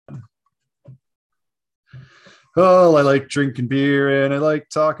Oh, I like drinking beer and I like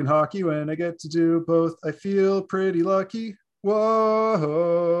talking hockey when I get to do both. I feel pretty lucky.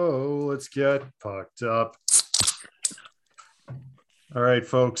 Whoa, let's get pucked up. All right,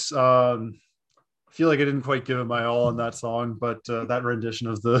 folks. I feel like I didn't quite give it my all on that song, but that rendition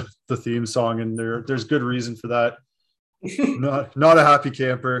of the theme song, and there's good reason for that. Not a happy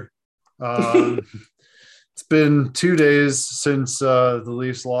camper. Um, it's been 2 days since the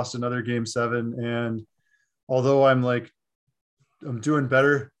Leafs lost another game seven, and although I'm doing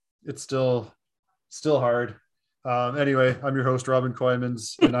better, it's still hard. Anyway, I'm your host Robin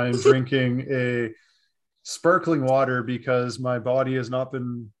Coymans, and I am drinking a sparkling water because my body has not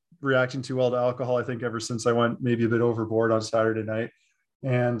been reacting too well to alcohol. I think ever since I went maybe a bit overboard on Saturday night,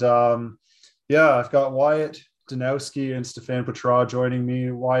 and yeah, I've got Wyatt Danowski and Stefan Petra joining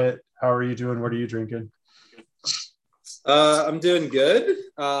me. Wyatt, how are you doing? What are you drinking? I'm doing good.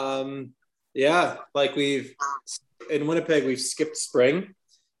 Yeah, like we've in Winnipeg, we've skipped spring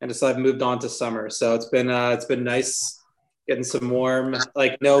and decided moved on to summer. So it's been nice getting some warm,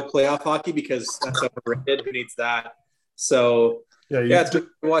 like no playoff hockey because that's overrated. Who needs that? So Yeah, yeah, it's been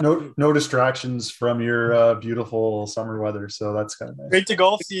no distractions from your beautiful summer weather, so that's kind of nice. Great to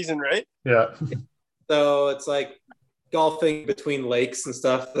golf season, right? Yeah. So it's like golfing between lakes and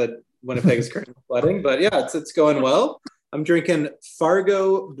stuff that Winnipeg is currently flooding. But yeah, it's going well. I'm drinking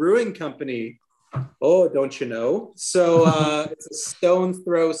Fargo Brewing Company. Oh, don't you know? So it's a stone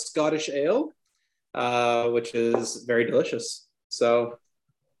throw Scottish ale, which is very delicious. So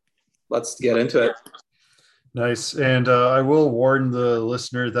let's get into it. Nice. And I will warn the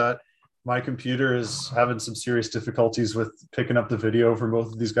listener that my computer is having some serious difficulties with picking up the video from both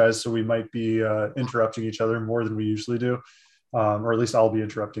of these guys. So we might be interrupting each other more than we usually do. Or at least I'll be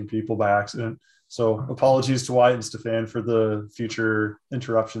interrupting people by accident. So apologies to Wyatt and Stefan for the future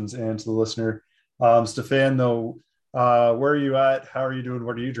interruptions and to the listener. Stefan, though, where are you at? How are you doing?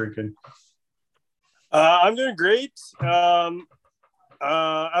 What are you drinking? I'm doing great.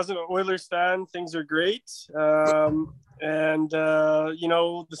 As an Oilers fan, things are great. You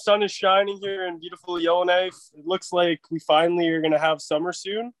know, the sun is shining here in beautiful Yellowknife. It looks like we finally are going to have summer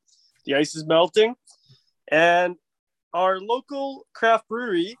soon. The ice is melting. And our local craft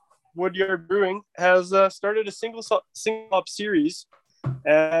brewery, Woodyard Brewing, has started a single hop series.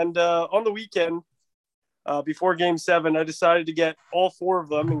 And on the weekend, before Game 7, I decided to get all 4 of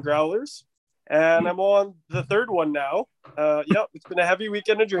them in growlers. And I'm on the third one now. Yep, it's been a heavy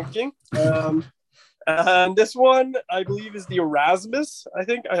weekend of drinking. And this one, I believe, is the Erasmus. I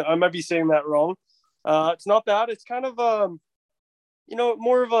think I might be saying that wrong. It's not bad. It's kind of, you know,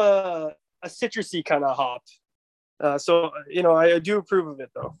 more of a citrusy kind of hop. So, you know, I do approve of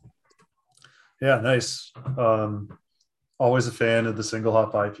it, though. Yeah, nice. Always a fan of the single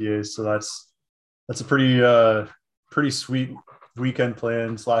hop IPAs. So that's a pretty sweet weekend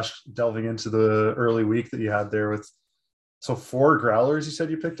plan / delving into the early week that you had there with. So 4 growlers you said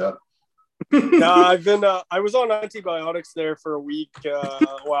you picked up? No, I was on antibiotics there for a week a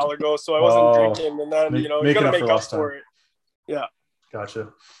while ago, so I wasn't drinking, and then you know you gotta make up for it. Yeah,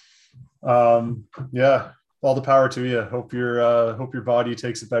 gotcha. Yeah, all the power to you. Hope your body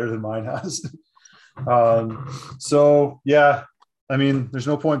takes it better than mine has. So yeah, I mean, there's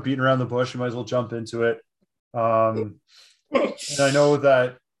no point beating around the bush. You might as well jump into it. And I know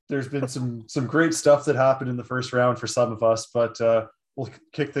that there's been some great stuff that happened in the first round for some of us, but we'll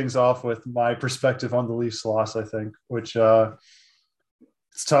kick things off with my perspective on the Leafs loss, I think, which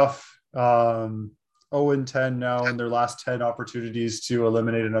it's tough. 0-10 now in their last 10 opportunities to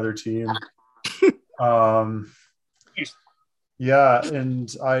eliminate another team. Yeah,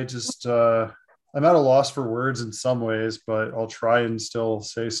 and I just I'm at a loss for words in some ways, but I'll try and still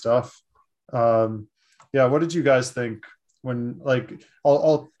say stuff. Yeah, what did you guys think when, like,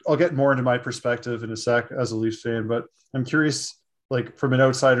 I'll get more into my perspective in a sec as a Leafs fan, but I'm curious, like, from an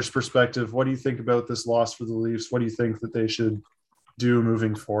outsider's perspective, what do you think about this loss for the Leafs? What do you think that they should do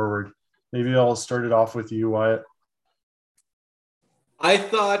moving forward? Maybe I'll start it off with you, Wyatt. I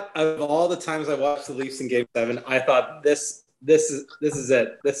thought of all the times I watched the Leafs in Game 7, I thought this is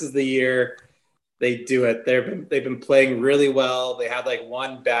it. This is the year they do it. They've been playing really well. They had like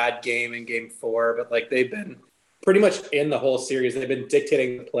one bad game in Game 4, but like they've been pretty much in the whole series. They've been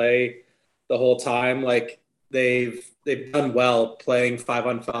dictating the play the whole time. Like they've done well playing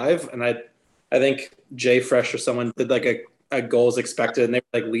 5-on-5, and I think Jay Fresh or someone did like a goals expected, and they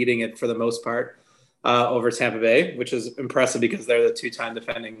were like leading it for the most part over Tampa Bay, which is impressive because they're the 2-time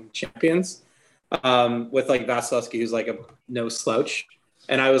defending champions. With like Vasilevsky, who's like a no slouch.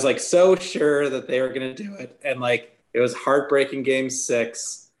 And I was like so sure that they were going to do it. And like, it was heartbreaking Game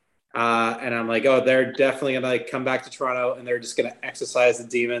 6. And I'm like, oh, they're definitely gonna like come back to Toronto and they're just gonna exercise the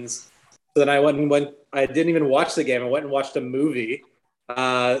demons. So then I went. I didn't even watch the game. I went and watched a movie,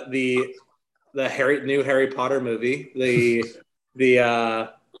 the new Harry Potter movie, the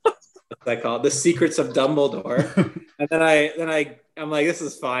what's that called? The Secrets of Dumbledore. And I'm like, this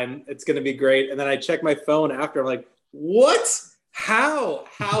is fine. It's gonna be great. And then I check my phone after. I'm like, what? How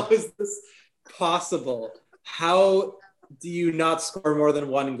is this possible? How do you not score more than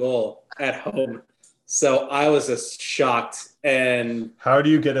one goal at home? So I was just shocked. And how do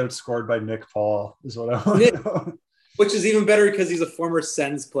you get outscored by Nick Paul is what I want to know. Which is even better because he's a former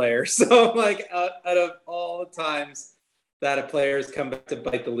Sens player. So I'm like, out of all the times that a player has come back to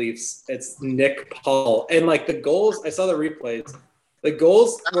bite the Leafs, it's Nick Paul. And like the goals, I saw the replays. The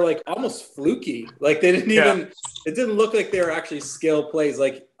goals were like almost fluky. Like they didn't even, it didn't look like they were actually skill plays.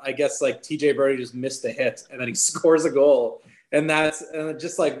 Like I guess like TJ Birdie just missed a hit and then he scores a goal. And that's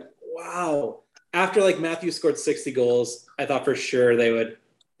just like, wow. After like Matthew scored 60 goals, I thought for sure they would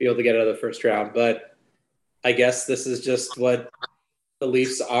be able to get out of the first round. But I guess this is just what the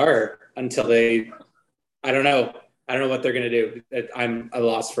Leafs are until they, I don't know what they're going to do. I'm a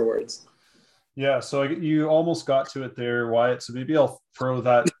loss for words. Yeah, so you almost got to it there, Wyatt. So maybe I'll throw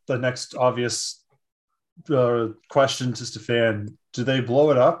the next obvious question to Stefan. Do they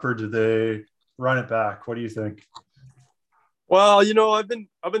blow it up or do they run it back? What do you think? Well, I've been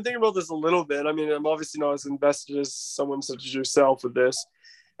thinking about this a little bit. I mean, I'm obviously not as invested as someone such as yourself with this,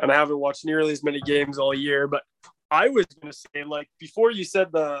 and I haven't watched nearly as many games all year. But I was going to say, like, before you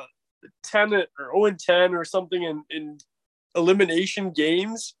said the 10 or 0-10 or something in elimination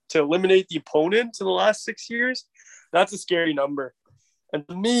games to eliminate the opponent in the last 6 years, that's a scary number. And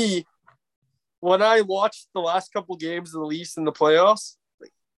to me, when I watched the last couple games of the Leafs in the playoffs,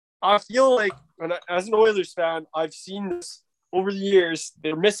 I feel like, as an Oilers fan, I've seen this over the years.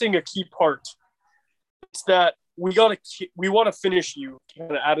 They're missing a key part. It's that we want to finish you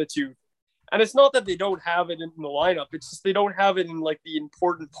kind of attitude. And it's not that they don't have it in the lineup. It's just they don't have it in like the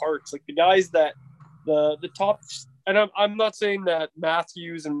important parts, like the guys that the top. And I'm not saying that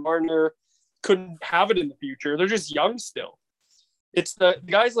Matthews and Marner couldn't have it in the future. They're just young still. It's the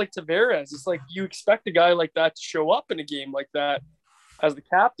guys like Tavares. It's like you expect a guy like that to show up in a game like that as the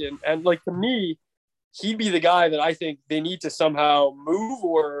captain. And like to me, he'd be the guy that I think they need to somehow move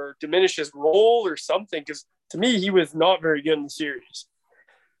or diminish his role or something. Because to me, he was not very good in the series.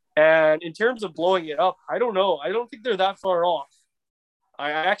 And in terms of blowing it up, I don't know. I don't think they're that far off.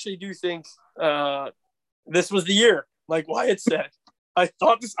 I actually do think this was the year, like Wyatt said. I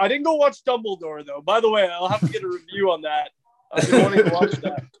didn't go watch Dumbledore, though. By the way, I'll have to get a review on that. I've been wanting to watch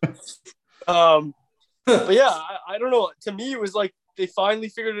that. But yeah, I don't know. To me, it was like they finally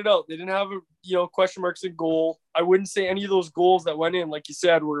figured it out. They didn't have question marks in goal. I wouldn't say any of those goals that went in, like you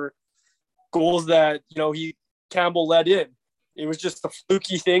said, were goals that Campbell let in. It was just a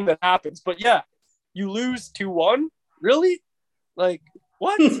fluky thing that happens. But yeah, you lose 2-1. Really? Like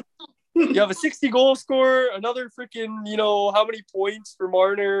what? You have a 60 goal scorer, another freaking how many points for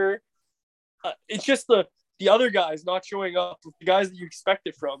Marner? It's just the other guys not showing up, the guys that you expect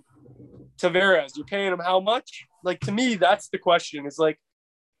it from. Tavares, you're paying him how much? Like, to me, that's the question. It's like,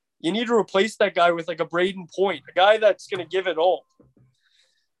 you need to replace that guy with like a Braden Point, a guy that's going to give it all.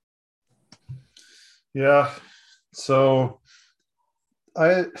 Yeah. So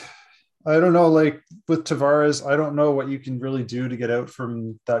I don't know, like with Tavares, I don't know what you can really do to get out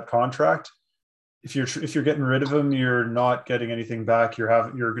from that contract. If you're getting rid of him, you're not getting anything back. You're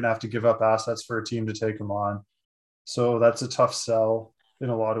going to have to give up assets for a team to take him on. So that's a tough sell in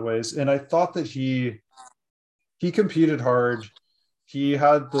a lot of ways. And I thought that he competed hard. He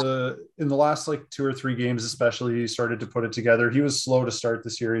had in the last like 2 or 3 games, especially, he started to put it together. He was slow to start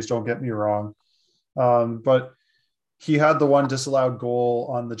the series. Don't get me wrong. But he had the one disallowed goal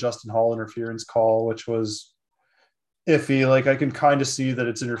on the Justin Hall interference call, which was iffy. Like, I can kind of see that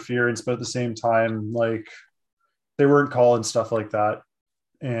it's interference, but at the same time, like, they weren't calling stuff like that.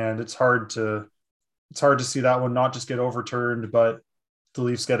 And it's hard to see that one not just get overturned, but the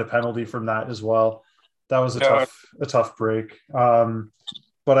Leafs get a penalty from that as well. That was a tough break.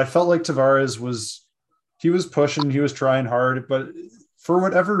 But I felt like Tavares was pushing, he was trying hard, but for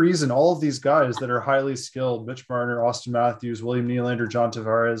whatever reason, all of these guys that are highly skilled, Mitch Marner, Auston Matthews, William Nylander, John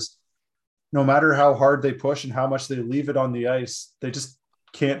Tavares, no matter how hard they push and how much they leave it on the ice, they just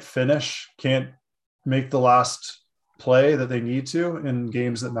can't finish, can't make the last play that they need to in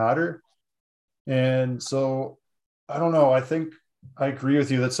games that matter. And so, I don't know. I think I agree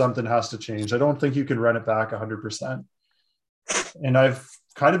with you that something has to change. I don't think you can run it back 100%. And I've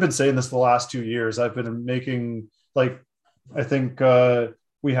kind of been saying this the last 2 years. I've been making, like, I think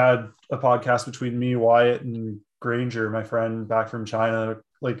we had a podcast between me, Wyatt, and Granger, my friend back from China,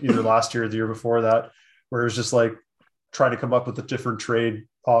 like either last year or the year before that, where it was just like trying to come up with the different trade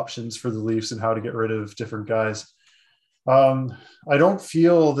options for the Leafs and how to get rid of different guys. I don't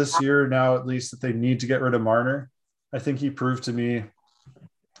feel this year now, at least, that they need to get rid of Marner. I think he proved to me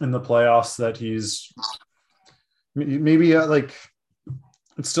in the playoffs that he's maybe like,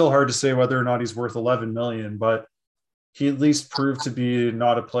 it's still hard to say whether or not he's worth 11 million, but he at least proved to be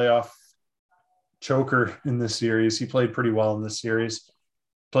not a playoff choker in this series. He played pretty well in this series,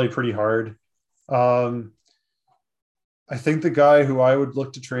 played pretty hard. I think the guy who I would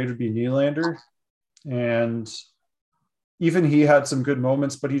look to trade would be Nylander. And even he had some good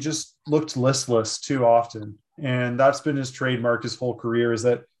moments, but he just looked listless too often. And that's been his trademark his whole career, is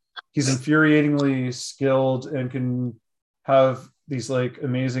that he's infuriatingly skilled and can have these like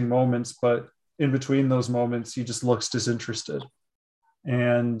amazing moments, but in between those moments, he just looks disinterested.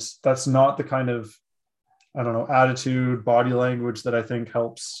 And that's not the kind of, I don't know, attitude, body language that I think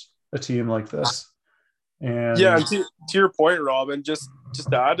helps a team like this. And yeah, to your point, Rob, and just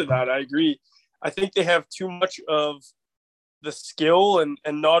to add to that, I agree. I think they have too much of the skill and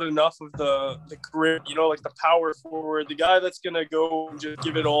not enough of the grit, like the power forward, the guy that's going to go and just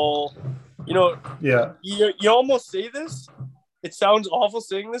give it all, yeah, you almost say this. It sounds awful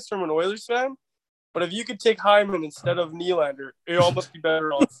saying this from an Oilers fan, but if you could take Hyman instead of Nylander, you'd almost be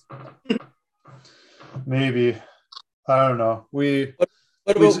better off. Maybe. I don't know. What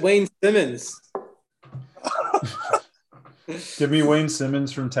about Wayne Simmons? Give me Wayne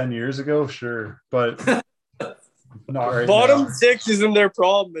Simmons from 10 years ago, sure, but not right Bottom now. six isn't their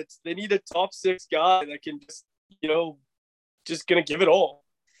problem. They need a top six guy that can just, just gonna give it all.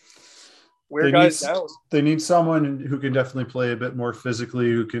 They need someone who can definitely play a bit more physically,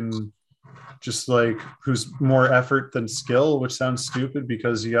 who can just like, who's more effort than skill, which sounds stupid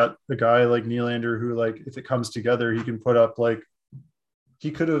because you got a guy like Nylander who, like, if it comes together, he can put up he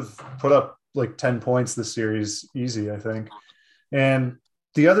could have put up like 10 points this series easy, I think. And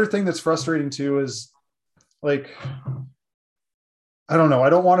the other thing that's frustrating too is, like, I don't know. I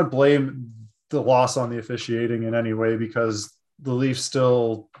don't want to blame the loss on the officiating in any way, because the Leafs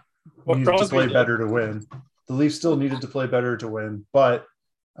still needed to play better to win. The Leafs still needed to play better to win. But,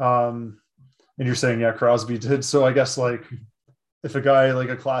 and you're saying, yeah, Crosby did. So I guess, like, if a guy like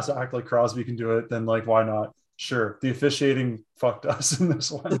a class act like Crosby can do it, then, like, why not? Sure. The officiating fucked us in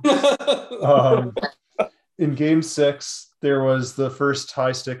this one. In game 6, there was the first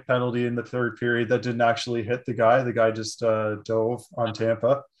high stick penalty in the third period that didn't actually hit the guy. The guy just dove on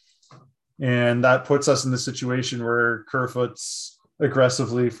Tampa. And that puts us in the situation where Kerfoot's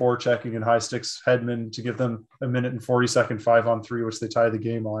aggressively forechecking and high sticks Hedman to give them a minute and 40-second 5-on-3, which they tie the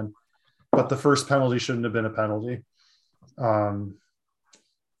game on. But the first penalty shouldn't have been a penalty. And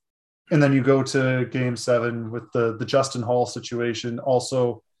then you go to game 7 with the Justin Hall situation.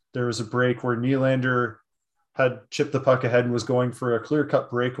 Also, there was a break where Nylander had chipped the puck ahead and was going for a clear-cut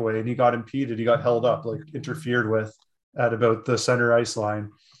breakaway, and he got impeded. He got held up, like interfered with at about the center ice line,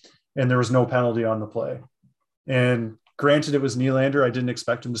 and there was no penalty on the play. And granted, it was Nylander. I didn't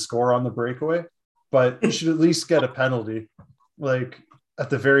expect him to score on the breakaway, but he should at least get a penalty, like, at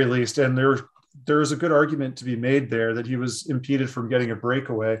the very least. And there's a good argument to be made there that he was impeded from getting a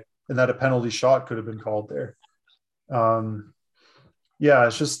breakaway and that a penalty shot could have been called there. Yeah,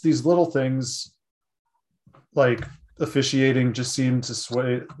 it's just these little things, like officiating just seemed to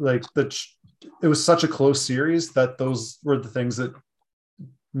sway, like it was such a close series that those were the things that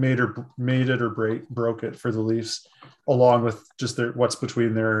made it or broke it for the Leafs, along with just what's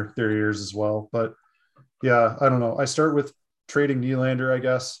between their ears as well. But yeah, I don't know. I start with trading Nylander, I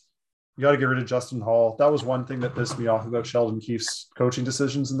guess. You got to get rid of Justin Hall. That was one thing that pissed me off about Sheldon Keefe's coaching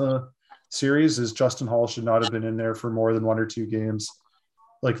decisions in the series, is Justin Hall should not have been in there for more than 1 or 2 games.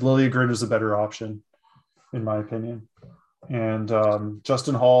 Like, Liljegren was a better option, in my opinion. And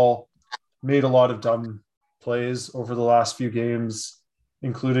Justin Hall made a lot of dumb plays over the last few games,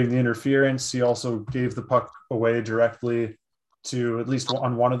 including the interference. He also gave the puck away directly to, at least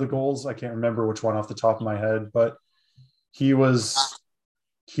on one of the goals. I can't remember which one off the top of my head, but he was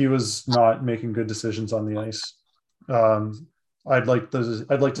not making good decisions on the ice. I'd like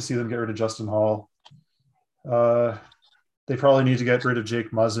to see them get rid of Justin Hall. They probably need to get rid of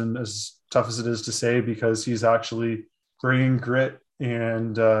Jake Muzzin, as tough as it is to say, because he's actually bringing grit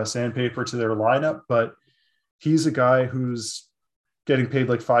and sandpaper to their lineup. But he's a guy who's getting paid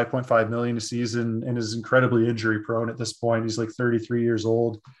like $5.5 million a season and is incredibly injury prone at this point. He's like 33 years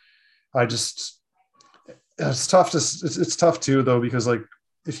old. It's tough too, though, because, like,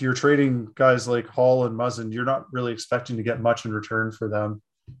 if you're trading guys like Hall and Muzzin, you're not really expecting to get much in return for them.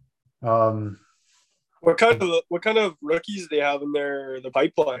 Um, What kind of rookies do they have in the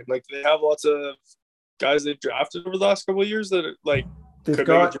pipeline? Like, do they have lots of guys they've drafted over the last couple of years that like they've could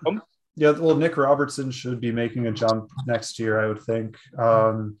got make a jump? yeah. Well, Nick Robertson should be making a jump next year, I would think.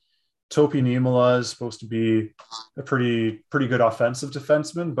 Topi Niemela is supposed to be a pretty good offensive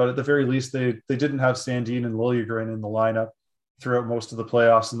defenseman, but at the very least, they didn't have Sandin and Liljegren in the lineup throughout most of the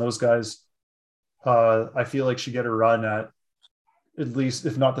playoffs, and those guys, I feel like should get a run at least,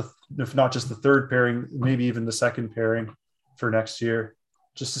 if not just the third pairing, maybe even the second pairing for next year,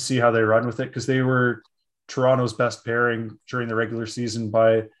 just to see how they run with it, because they were Toronto's best pairing during the regular season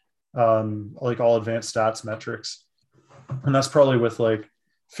by like all advanced stats metrics, and that's probably with like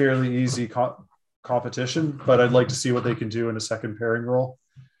fairly easy competition. But I'd like to see what they can do in a second pairing role.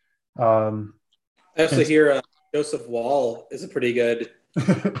 I also hear Joseph Wall is a pretty good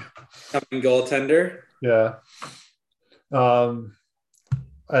goaltender. Yeah.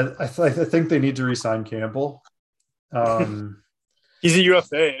 I think they need to re-sign Campbell. He's a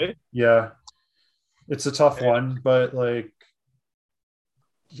UFA, eh? Yeah, it's a tough one, but like,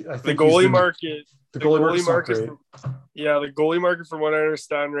 I think the goalie market. The goalie market. The goalie market, from what I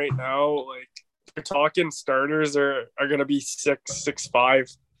understand right now, like you're talking starters are going to be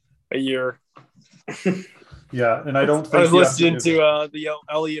 6.5 a year. Yeah, and I don't think I was listening to the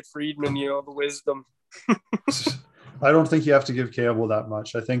Elliot Friedman, the wisdom. I don't think you have to give Campbell that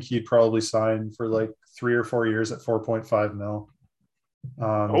much. I think he'd probably sign for like 3 or 4 years at 4.5 mil.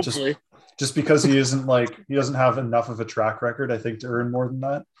 Hopefully. Just because he doesn't have enough of a track record, I think, to earn more than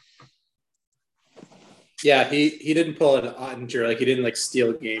that. Yeah, he didn't pull an Ottinger. Like, he didn't like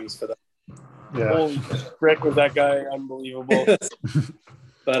steal games for that. Yeah. Holy frick, was that guy unbelievable.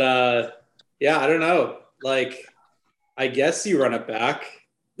 But yeah, I don't know. Like, I guess you run it back.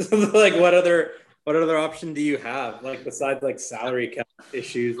 Like, what other option do you have? Like, besides like salary cap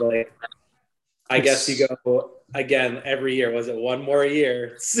issues, like I guess you go again every year. Was it one more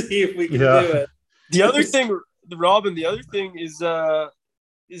year? See if we can do it. The other thing, Robin,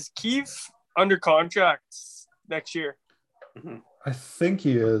 is Keefe under contract next year? I think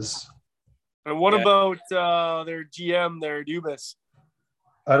he is. And what about their GM, their Dubas?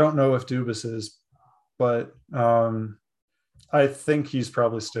 I don't know if Dubas is, but I think he's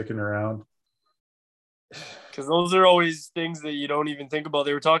probably sticking around. Because those are always things that you don't even think about.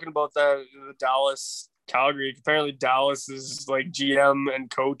 They were talking about that in the Dallas, Calgary. Apparently Dallas is like GM and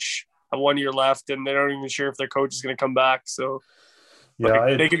coach have 1 year left, and they're not even sure if their coach is going to come back. So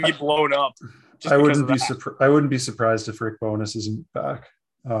yeah, they could get blown up. I wouldn't be surprised if Rick Bowness isn't back.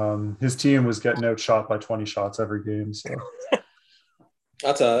 His team was getting outshot by 20 shots every game. So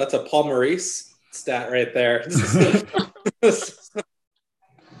that's a Paul Maurice stat right there.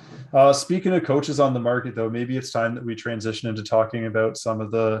 Speaking of coaches on the market, though, maybe it's time that we transition into talking about some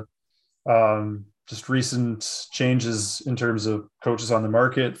of the just recent changes in terms of coaches on the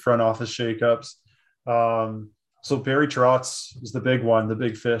market, front office shakeups. So Barry Trotz is the big one, the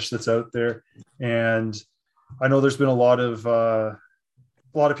big fish that's out there, and I know there's been a lot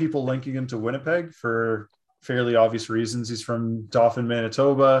of people linking him to Winnipeg for fairly obvious reasons. He's from Dauphin,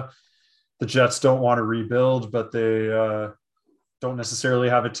 Manitoba. The Jets don't want to rebuild, but they don't necessarily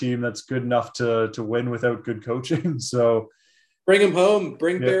have a team that's good enough to win without good coaching. So bring him home,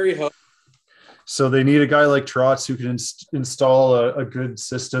 Barry home. So they need a guy like Trotz who can install a good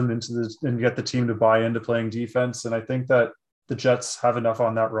system and get the team to buy into playing defense. And I think that the Jets have enough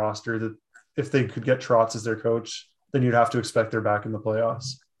on that roster that if they could get Trotz as their coach, then you'd have to expect they're back in the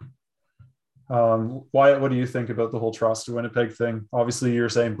playoffs. Wyatt, what do you think about the whole Trotz to Winnipeg thing? Obviously, you're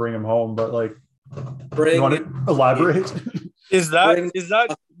saying bring him home, but like, you want to elaborate? Is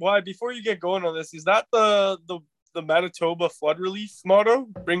that why? Before you get going on this, is that the Manitoba flood relief motto?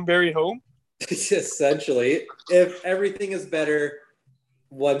 Bring Barry home. Essentially, if everything is better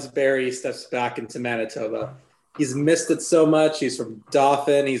once Barry steps back into Manitoba, he's missed it so much. He's from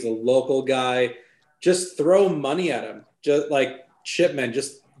Dauphin. He's a local guy. Just throw money at him. Just like Chipman,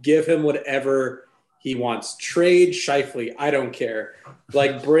 just give him whatever he wants. Trade Scheifele. I don't care.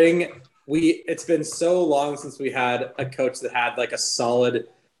 Like it's been so long since we had a coach that had like a solid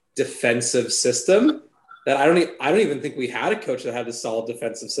defensive system that I don't even think we had a coach that had a solid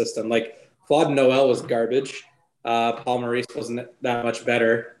defensive system. Like Claude Noel was garbage. Paul Maurice wasn't that much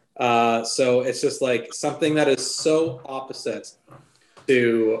better. So it's just like something that is so opposite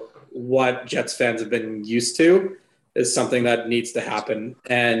to what Jets fans have been used to is something that needs to happen.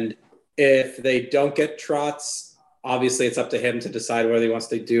 And if they don't get Trotz, obviously it's up to him to decide whether he wants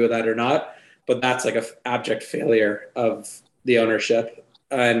to do that or not. But that's like an abject failure of the ownership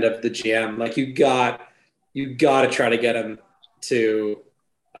and of the GM. Like you got to try to get him to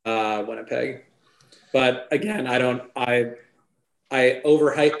Winnipeg. But again, I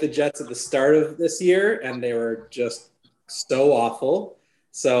overhyped the Jets at the start of this year, and they were just so awful.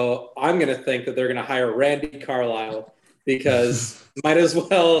 So I'm going to think that they're going to hire Randy Carlyle because might as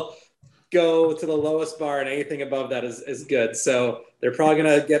well go to the lowest bar, and anything above that is good. So they're probably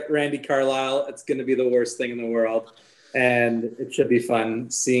going to get Randy Carlyle. It's going to be the worst thing in the world. And it should be fun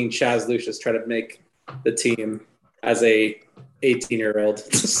seeing Chaz Lucius try to make the team as a 18-year-old.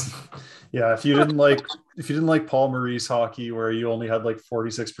 Yeah, if you didn't like Paul Maurice hockey where you only had like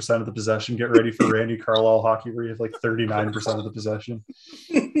 46% of the possession, get ready for Randy Carlyle hockey where you have like 39% of the possession.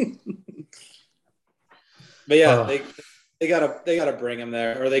 But yeah, they gotta bring him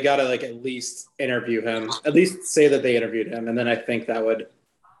there, or they gotta like at least interview him, at least say that they interviewed him, and then I think that would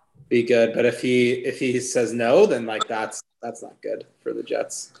be good. But if he says no, then like that's not good for the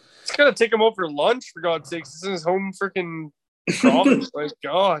Jets. It's gotta take him out for lunch, for God's sakes. This is his home freaking province. Like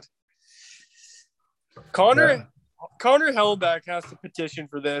God. Connor Hellback has to petition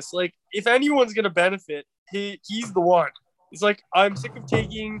for this. Like, if anyone's gonna benefit, he's the one. He's like, I'm sick of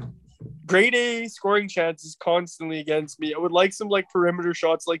taking grade A scoring chances constantly against me. I would like some like perimeter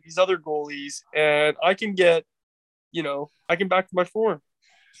shots like these other goalies, and I can get, I can back to my form.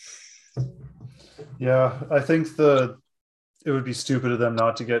 Yeah, I think it would be stupid of them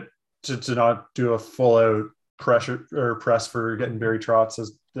not to get to not do a full out pressure or press for getting Barry Trotz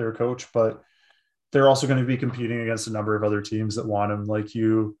as their coach, but they're also going to be competing against a number of other teams that want him. Like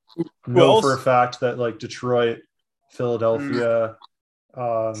for a fact that like Detroit, Philadelphia,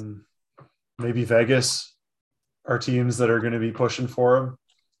 maybe Vegas are teams that are going to be pushing for him.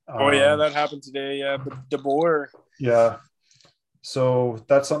 That happened today. Yeah, but DeBoer. Yeah. So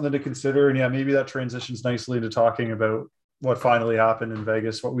that's something to consider. And yeah, maybe that transitions nicely into talking about what finally happened in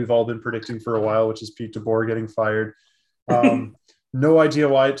Vegas, what we've all been predicting for a while, which is Pete DeBoer getting fired. No idea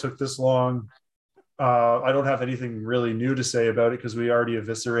why it took this long. I don't have anything really new to say about it because we already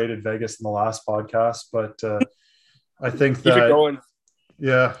eviscerated Vegas in the last podcast, but I think that, keep it going.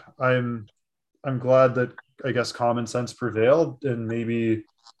 Yeah, I'm glad that I guess common sense prevailed, and maybe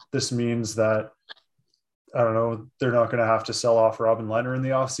this means that, I don't know, they're not going to have to sell off Robin Lehner in the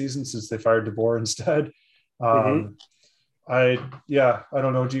offseason since they fired DeBoer instead. I don't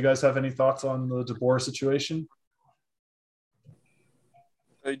know. Do you guys have any thoughts on the DeBoer situation?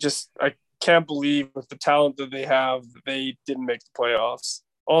 I can't believe with the talent that they have, they didn't make the playoffs.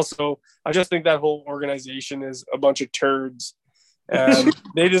 Also, I just think that whole organization is a bunch of turds, and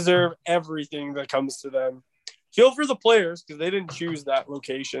they deserve everything that comes to them. Feel for the players because they didn't choose that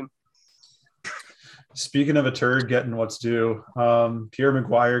location. Speaking of a turd getting what's due, Pierre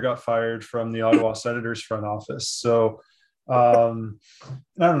McGuire got fired from the Ottawa Senators front office. So I don't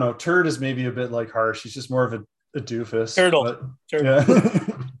know. Turd is maybe a bit like harsh. He's just more of a doofus. Turtle. Yeah.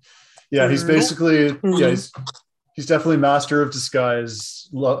 Yeah, he's basically he's definitely master of disguise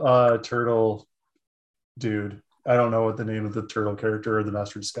turtle dude. I don't know what the name of the turtle character or the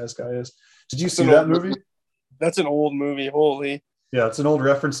master of disguise guy is. Did you see that movie? That's an old movie. Holy. Yeah, it's an old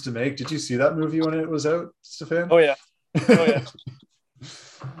reference to make. Did you see that movie when it was out, Stefan? Oh yeah.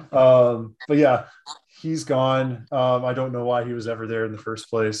 But yeah, he's gone. I don't know why he was ever there in the first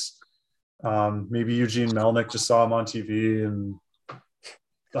place. Maybe Eugene Melnick just saw him on TV, and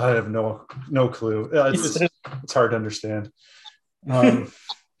I have no clue. It's hard to understand.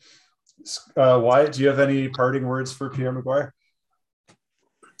 Wyatt, do you have any parting words for Pierre McGuire?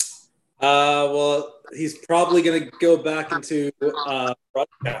 Well, he's probably going to go back into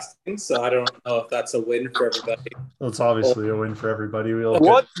broadcasting, so I don't know if that's a win for everybody. Well, it's obviously a win for everybody.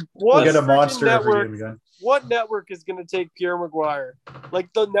 We'll get a monster every game again. What network is going to take Pierre McGuire?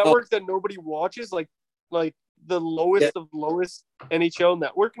 Like the network that nobody watches, like the lowest of lowest NHL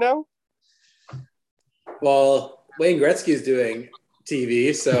network now? Well, Wayne Gretzky's doing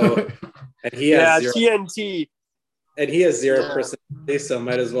TV, so and he has TNT. And he has 0 personality, so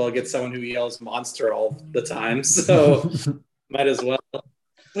might as well get someone who yells monster all the time. So might as well.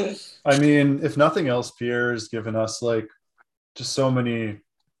 I mean, if nothing else, Pierre has given us like just so many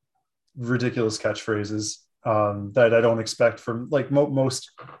ridiculous catchphrases that I don't expect from like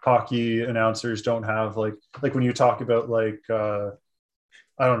most hockey announcers don't have like when you talk about like I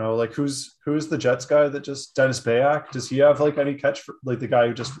don't know, like who's the Jets guy that just Dennis Bayak? Does he have like any like the guy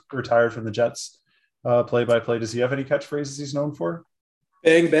who just retired from the Jets? Play-by-play. Does he have any catchphrases he's known for?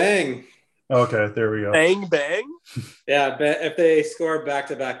 Bang, bang. Okay, there we go. Bang, bang? Yeah, if they score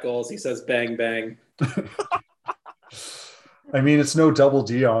back-to-back goals, he says bang, bang. I mean, it's no double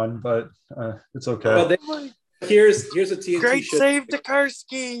Dion, but it's okay. Here's what TNT Great should save,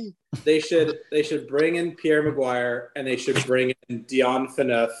 Tokarski. They should bring in Pierre Maguire and they should bring in Dion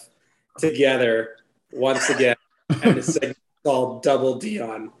Phaneuf together once again, and it's called Double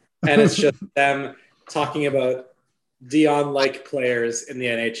Dion, and it's just them talking about Dion-like players in the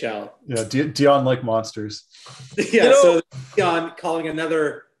NHL. Yeah, Dion-like monsters. Yeah, so Dion calling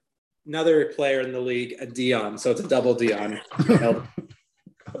another player in the league a Dion, so it's a double Dion.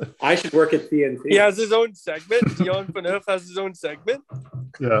 I should work at TNT. He has his own segment. Dion Phaneuf has his own segment.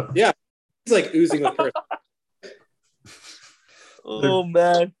 Yeah. He's like oozing with person. Oh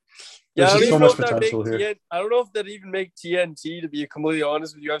man. Yeah, There's so much potential here. I don't know if that even make TNT, to be completely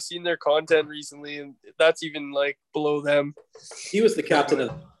honest with you. I've seen their content recently, and that's even like below them. He was the captain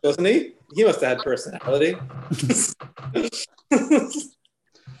of, wasn't he? He must have had personality.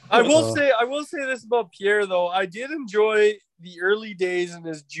 I will say this about Pierre though. I did enjoy the early days in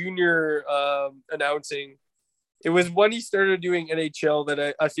his junior announcing. It was when he started doing NHL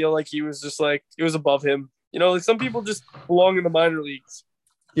that I feel like he was just like, it was above him. You know, like some people just belong in the minor leagues.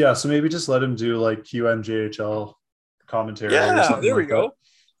 Yeah, so maybe just let him do like QMJHL commentary. Yeah, there we go.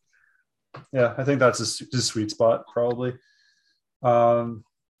 Yeah, I think that's his sweet spot, probably.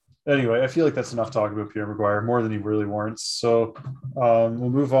 Anyway, I feel like that's enough talk about Pierre Maguire, more than he really warrants. So we'll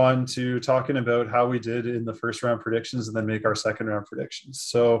move on to talking about how we did in the first round predictions and then make our second round predictions.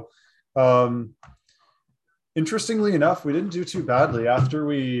 So interestingly enough, we didn't do too badly after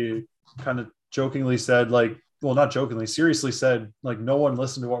we kind of jokingly said, like, well, not jokingly, seriously said, like, no one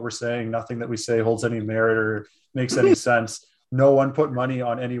listened to what we're saying. Nothing that we say holds any merit or makes any sense. No one put money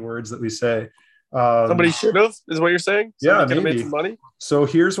on any words that we say. Somebody should have, is what you're saying? Somebody could have maybe made some money. So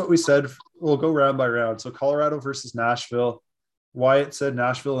here's what we said. We'll go round by round. So Colorado versus Nashville. Wyatt said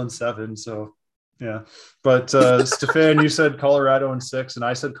Nashville in 7. So yeah, but Stefan, you said Colorado in 6, and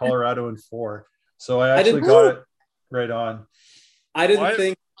I said Colorado in 4. So I actually got it right on. I didn't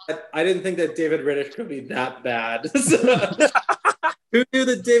think that David Rittich could be that bad. Who knew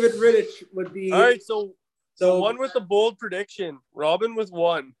that David Rittich would be? All right, so one with the bold prediction. Robin with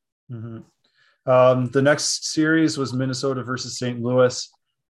 1. Mm-hmm. The next series was Minnesota versus St. Louis.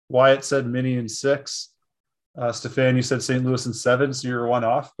 Wyatt said Mini in 6. Stefan, you said St. Louis in 7, so you're 1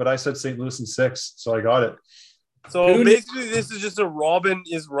 off. But I said St. Louis in 6, so I got it. So basically, this is just a Robin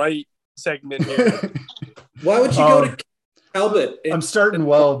is right segment here. Why would you go to Talbot? I'm starting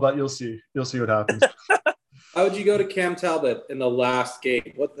well, but you'll see. You'll see what happens. Why would you go to Cam Talbot in the last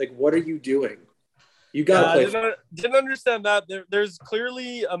game? What are you doing? You got to play. I didn't understand that. There's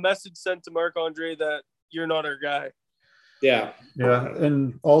clearly a message sent to Marc-Andre that you're not our guy. Yeah. Yeah.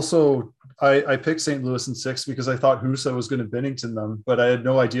 And also, I picked St. Louis in 6 because I thought Husa was going to Binnington them, but I had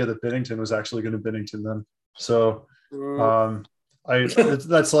no idea that Binnington was actually going to Binnington them. So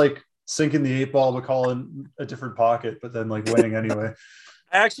that's like sinking the 8 ball, but calling a different pocket, but then like winning anyway.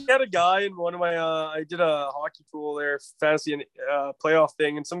 I actually had a guy in one of my I did a hockey pool there, fantasy and playoff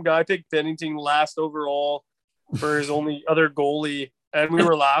thing, and some guy picked Binnington last overall for his only other goalie, and we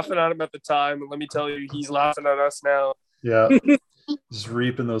were laughing at him at the time, and let me tell you, he's laughing at us now. Yeah, just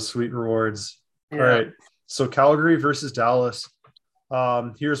reaping those sweet rewards. Yeah. All right, so Calgary versus Dallas.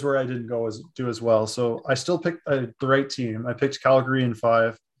 Here's where I didn't do as well. So I still picked the right team. I picked Calgary in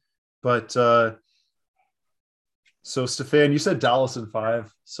 5, but so Stefan, you said Dallas in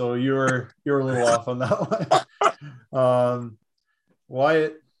 5, so you were a little off on that one.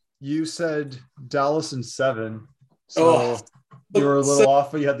 Wyatt, you said Dallas in 7, so you were a little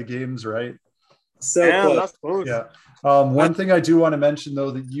off, but you had the games right. So that's close. Yeah. One thing I do want to mention though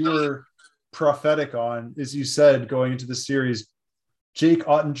that you were prophetic on is you said going into the series, Jake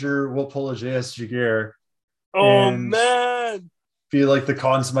Ottinger will pull a JS Giguère. Oh man, be like the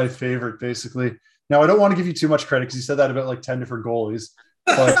Conn Smythe favorite, basically. Now, I don't want to give you too much credit because you said that about like 10 different goalies.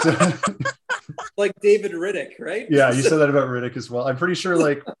 But like David Rittich, right? Yeah, you said that about Rittich as well. I'm pretty sure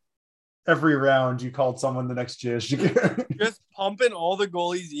like every round you called someone the next JS. Just pumping all the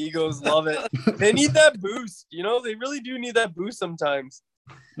goalies' egos. Love it. They need that boost. You know, they really do need that boost sometimes.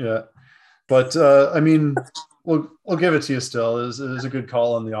 Yeah. But, I mean, we'll give it to you still. It was a good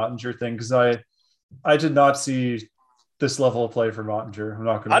call on the Ottinger thing because I did not see this level of play from Ottinger. I'm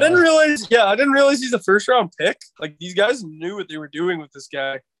not going to. I didn't realize he's a first round pick. Like these guys knew what they were doing with this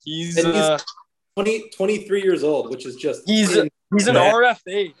guy. He's 23 years old, which is just he's an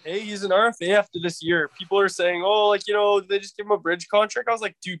RFA. Hey, he's an RFA after this year. People are saying, oh, like, you know, they just give him a bridge contract. I was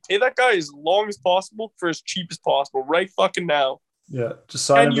like, dude, pay that guy as long as possible for as cheap as possible right fucking now. Yeah, just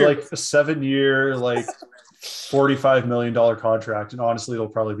sign him like a 7-year, like $45 million contract, and honestly, it'll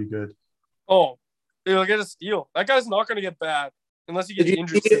probably be good. Oh, he'll get a steal. That guy's not going to get bad unless he gets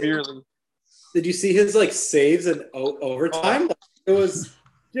injured severely. Did you see his like saves in overtime? It was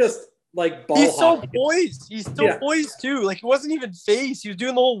just like ball He's so hockey. poised. He's so poised too. Like, he wasn't even faced. He was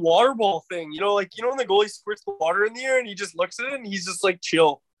doing the whole water ball thing. Like, when the goalie squirts the water in the air and he just looks at it and he's just like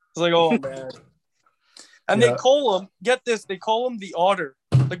chill. It's like, oh man. And they call him, get this, they call him the Otter.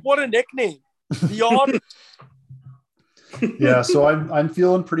 Like, what a nickname. The Otter. Yeah, so I'm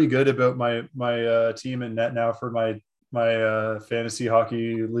feeling pretty good about my team in net now for my fantasy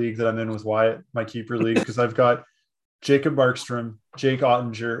hockey league that I'm in with Wyatt, my keeper league, because I've got Jacob Markstrom, Jake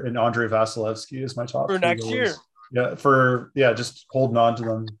Ottinger, and Andrei Vasilevsky as my top for next year. Yeah, just holding on to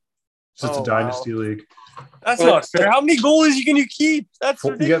them. It's just a dynasty league. That's not fair. How many goalies can you keep? That's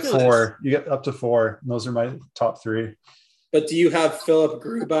ridiculous. You get 4. You get up to 4. And those are my top 3. But do you have Philip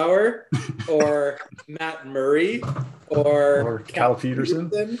Grubauer or Matt Murray or Cal Peterson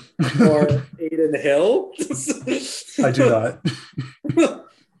or Aiden Hill? I do not.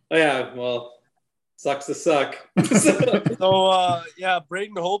 Yeah, well, sucks to suck. So,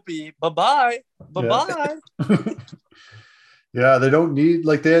 Braden Holtby, bye-bye. Bye-bye. Yeah, they don't need,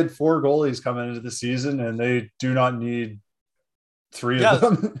 like, they had 4 goalies coming into the season, and they do not need 3 of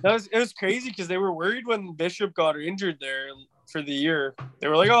them. It was crazy because they were worried when Bishop got injured there for the year. They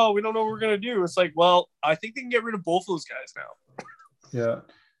were like, oh, we don't know what we're going to do. It's like, well, I think they can get rid of both those guys now. Yeah.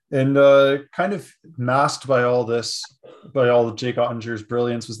 And kind of masked by all of Jake Ottinger's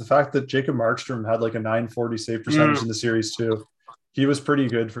brilliance was the fact that Jacob Markstrom had like a .940 save percentage in the series too. He was pretty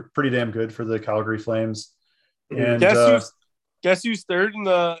damn good for the Calgary Flames. And guess who's third in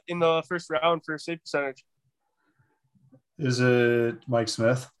the first round for save percentage? Is it Mike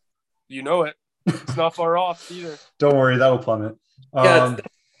Smith? You know it. It's not far off either. Don't worry, that'll plummet. Yeah,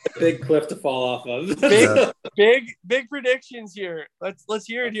 it's a big cliff to fall off of. Big predictions here. Let's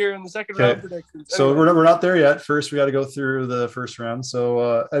hear it here in the second round predictions. So we're not there yet. First, we got to go through the first round.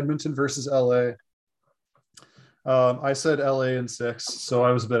 So Edmonton versus LA. I said LA in 6, so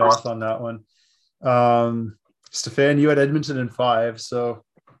I was a bit off on that one. Stefan, you had Edmonton in 5, so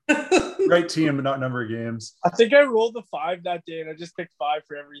right team, but not number of games. I think I rolled the 5 that day, and I just picked 5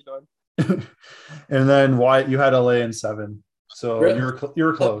 for everything. And then Wyatt, you had LA in 7, so you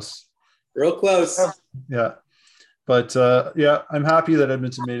were close. Real close. Yeah, but I'm happy that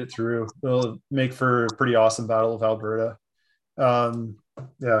Edmonton made it through. It'll make for a pretty awesome Battle of Alberta.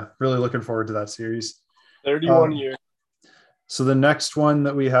 Really looking forward to that series. 31 years. So the next one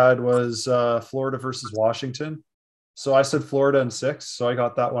that we had was Florida versus Washington. So I said Florida in 6, so I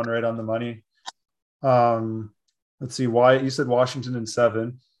got that one right on the money. Let's see, Wyatt, you said Washington in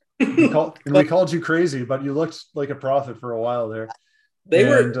 7. We called you crazy, but you looked like a prophet for a while there. They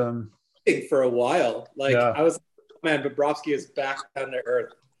were big for a while. I was, man, Bobrovsky is back down to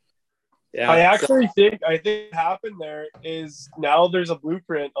earth. Yeah, I think what happened there is now there's a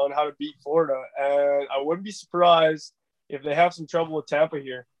blueprint on how to beat Florida, and I wouldn't be surprised if they have some trouble with Tampa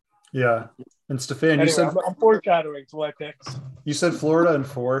here. Yeah, and Stefan, you said I'm foreshadowing to what I picked. You said Florida in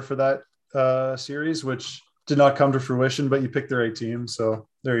 4 for that series, which did not come to fruition, but you picked the right team, so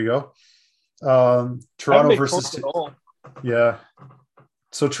there you go. Toronto versus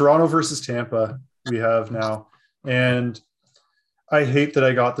So Toronto versus Tampa we have now, and I hate that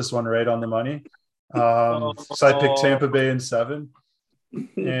I got this one right on the money. So I picked Tampa Bay in 7.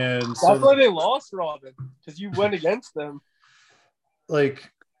 And that's why they lost, Robin, because you went against them. Like,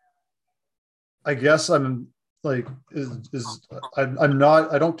 I guess I'm like, I'm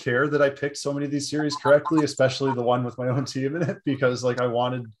not, I don't care that I picked so many of these series correctly, especially the one with my own team in it, because like I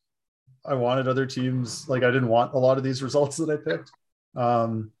wanted other teams. Like, I didn't want a lot of these results that I picked.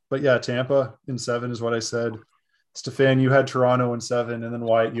 But yeah, Tampa in 7 is what I said. Stefan, you had Toronto in 7, and then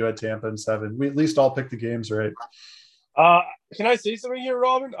Wyatt, you had Tampa in 7. We at least all picked the games right. Can I say something here,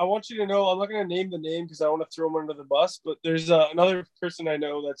 Robin? I want you to know, I'm not going to name the name because I want to throw him under the bus, but there's another person I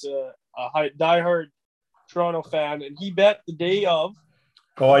know that's a diehard Toronto fan, and he bet the day of.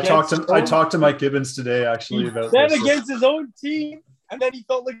 Oh, I talked to Mike Gibbons today, actually, about this. Against his own team, and then he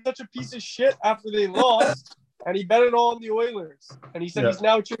felt like such a piece of shit after they lost, and he bet it all on the Oilers. And he said he's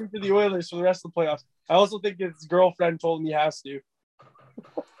now cheering for the Oilers for the rest of the playoffs. I also think his girlfriend told him he has to.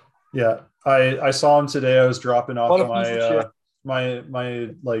 Yeah, I saw him today. I was dropping off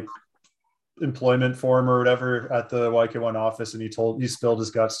my like employment form or whatever at the YK1 office, and he spilled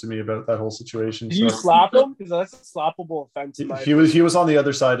his guts to me about that whole situation. Did you slap him? Because that's a slappable offense. He was on the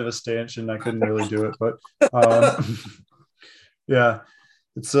other side of a stanchion. I couldn't really do it, but yeah,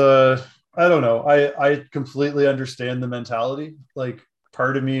 it's I don't know. I completely understand the mentality. Like,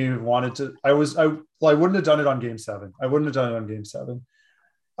 part of me wanted to. I wouldn't have done it on Game 7. I wouldn't have done it on Game 7.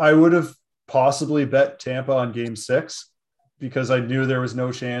 I would have possibly bet Tampa on Game 6, because I knew there was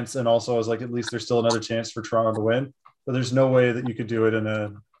no chance, and also I was like, at least there's still another chance for Toronto to win. But there's no way that you could do it in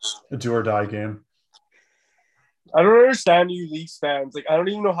a do or die game. I don't understand you Leafs fans. Like, I don't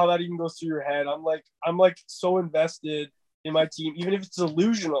even know how that even goes through your head. I'm like so invested in my team, even if it's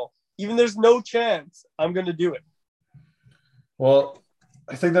delusional. Even there's no chance, I'm gonna do it. Well,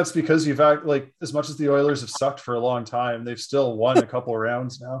 I think that's because you've like, as much as the Oilers have sucked for a long time, they've still won a couple of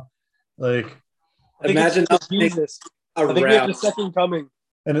rounds now. Like, imagine Jesus. I think we have the second coming.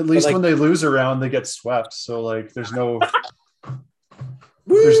 And at least when they lose a round, they get swept. So like, there's no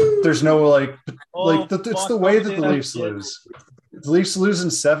it's the way that the Leafs lose. The Leafs lose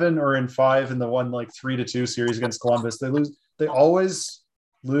in 7 or in 5 in the one like 3-2 series against Columbus. They always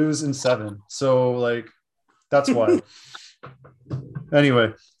lose in 7. So like, that's why.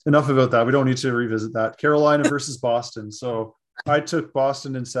 Anyway, enough about that. We don't need to revisit that. Carolina versus Boston. So I took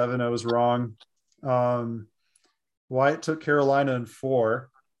Boston in 7. I was wrong. Wyatt took Carolina in 4.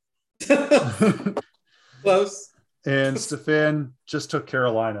 Close. And Stefan just took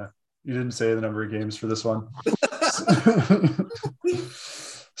Carolina. You didn't say the number of games for this one.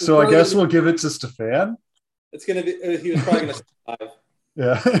 So I guess we'll give it to Stefan. It's going to be, he was probably going to say 5.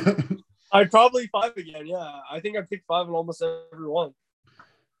 Yeah. I'd probably 5 again. Yeah. I think I picked 5 in almost every one.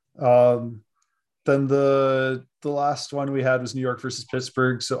 Then the last one we had was New York versus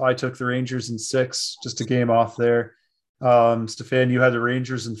Pittsburgh. So I took the Rangers in 6, just a game off there. Stefan, you had the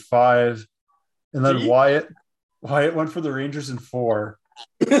Rangers in 5. And then Wyatt went for the Rangers in 4.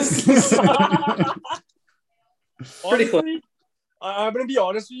 Honestly, I'm going to be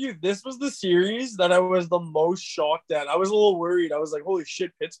honest with you. This was the series that I was the most shocked at. I was a little worried. I was like, holy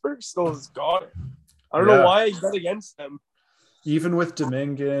shit, Pittsburgh still has got it. I don't know why I bet against them. Even with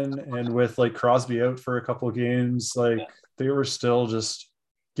Dominican and with like Crosby out for a couple of games, they were still just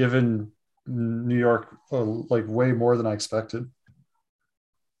giving New York like way more than I expected.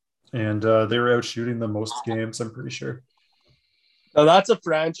 And they were out shooting them most games, I'm pretty sure. Now that's a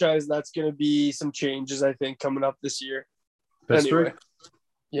franchise that's going to be some changes, I think, coming up this year. Pittsburgh? Anyway.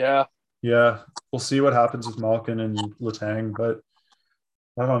 Yeah. Yeah. We'll see what happens with Malkin and Letang, but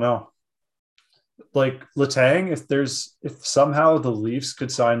I don't know. Like Letang, if somehow the Leafs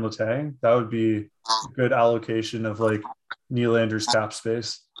could sign Letang, that would be a good allocation of like Nylander's cap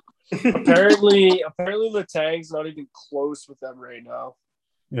space. Apparently Letang's not even close with them right now.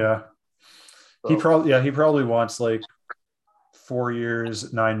 Yeah. He probably wants like 4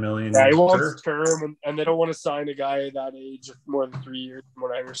 years, $9 million. Yeah, he wants term, and they don't want to sign a guy at that age more than 3 years, from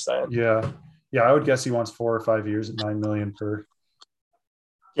what I understand. Yeah. Yeah, I would guess he wants 4 or 5 years at $9 million per.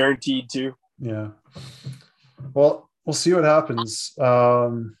 Guaranteed too. Yeah. Well, we'll see what happens.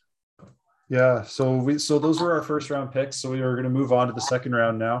 Yeah. So those were our first round picks. So we are going to move on to the second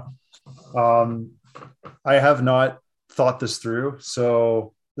round now. I have not thought this through,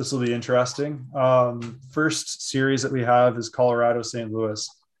 so this will be interesting. First series that we have is Colorado St. Louis.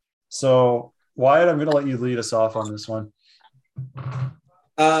 So Wyatt, I'm going to let you lead us off on this one.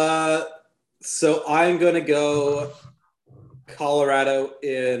 So I'm going to go Colorado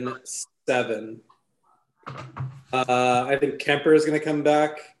in 7. I think Kemper is going to come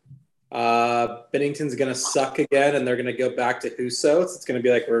back. Binnington's going to suck again, and they're going to go back to Husso. So it's going to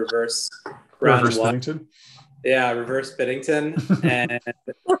be like reverse Binnington. Yeah, reverse Binnington. And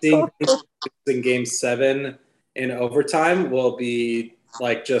seeing in Game 7 in overtime will be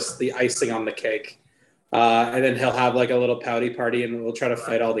like just the icing on the cake. And then he'll have like a little pouty party, and we'll try to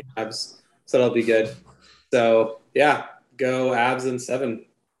fight all the Abs. So that'll be good. So yeah, go Abs in 7.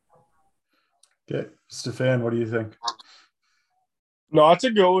 Okay, Stefan, what do you think? Not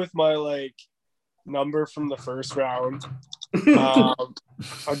to go with my number from the first round. I'm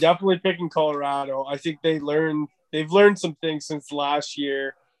definitely picking Colorado. I think they've learned some things since last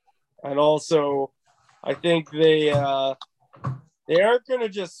year, and also I think they aren't going to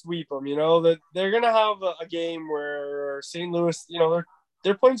just sweep them. You know that they're going to have a game where St. Louis,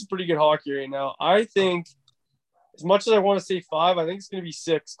 they're playing some pretty good hockey right now. I think, as much as I want to say 5, I think it's going to be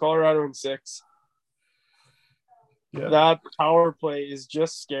 6. Colorado in 6. Yeah. That power play is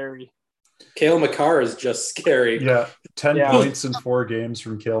just scary. Cale Makar is just scary. Yeah, 10 points in 4 games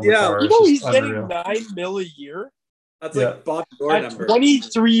from Cale Makar. He's getting $9 million a year. That's like Bob Orr number.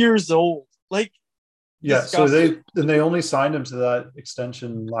 23 years old. Disgusting. So they only signed him to that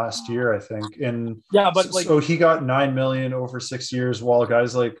extension last year, I think. And so he got $9 million over 6 years, while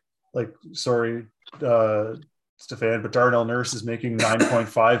guys Stefan, but Darnell Nurse is making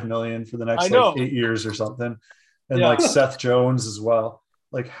 $9.5 million for the next 8 years or something. And Seth Jones as well.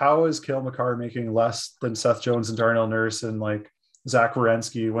 Like, how is Cale Makar making less than Seth Jones and Darnell Nurse and Zach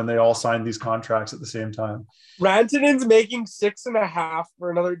Werenski when they all signed these contracts at the same time. Rantanen's making 6.5 for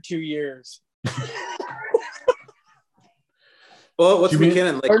another 2 years. Well, what's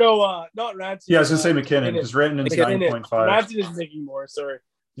McKinnon like? Or no, not Rantanen. Yeah, I was gonna say McKinnon because Rantanen's 9.5. Rantanen's making more. Sorry.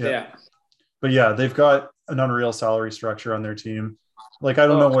 Yeah. But yeah, they've got an unreal salary structure on their team. Like, I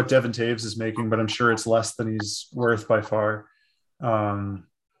don't know what Devin Taves is making, but I'm sure it's less than he's worth by far.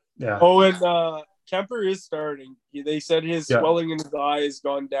 Yeah. Oh, and Kemper is starting. They said his swelling in his eye has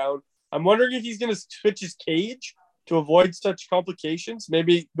gone down. I'm wondering if he's going to switch his cage to avoid such complications.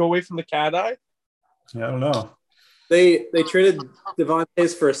 Maybe go away from the cat eye. Yeah, I don't know. They traded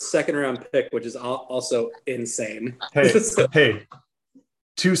Devontae for a second-round pick, which is also insane. Hey,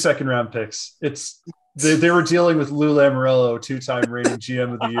 2 second-round picks. They were dealing with Lou Lamoriello, 2-time reigning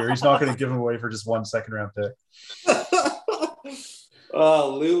GM of the year. He's not going to give him away for just 1 second-round pick.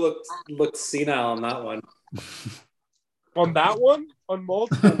 Oh, Lou looked senile on that one. On that one? On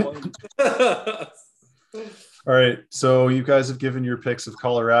multiple ones. All right. So you guys have given your picks of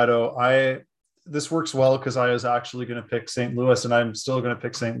Colorado. This works well because I was actually going to pick St. Louis, and I'm still going to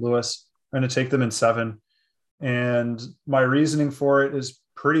pick St. Louis. I'm going to take them in 7. And my reasoning for it is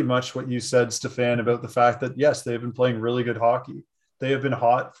pretty much what you said, Stefan, about the fact that, yes, they've been playing really good hockey. They have been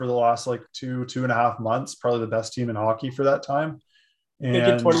hot for the last 2.5 months, probably the best team in hockey for that time. And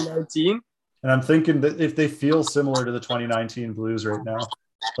in 2019. And I'm thinking that if they feel similar to the 2019 Blues right now,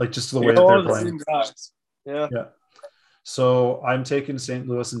 just the way that they're playing. Yeah. So I'm taking St.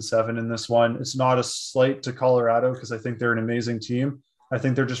 Louis in 7 in this one. It's not a slight to Colorado because I think they're an amazing team. I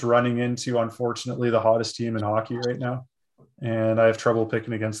think they're just running into, unfortunately, the hottest team in hockey right now. And I have trouble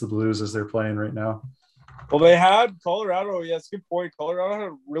picking against the Blues as they're playing right now. Well, they had Colorado. Yeah, it's a good point. Colorado had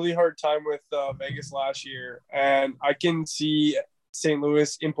a really hard time with Vegas last year. And I can see St.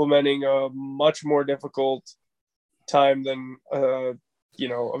 Louis implementing a much more difficult time than, a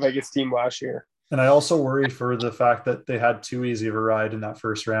Vegas team last year. And I also worry for the fact that they had too easy of a ride in that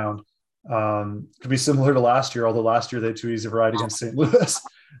first round. Could be similar to last year, although last year they had too easy of a ride against St. Louis.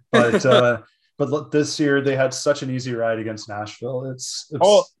 But this year they had such an easy ride against Nashville. It's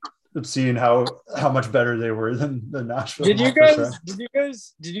obscene how much better they were than Nashville. Did you guys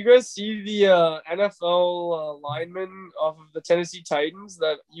see the NFL lineman off of the Tennessee Titans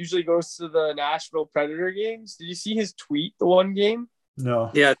that usually goes to the Nashville Predator games? Did you see his tweet the one game?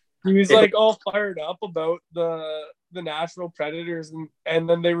 No. Yeah. He was all fired up about the Nashville Predators, and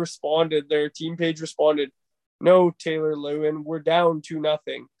then they responded. Their team page responded, "No, Taylor Lewin, we're down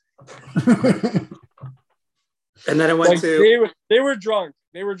 2-0." And then it went to they were drunk.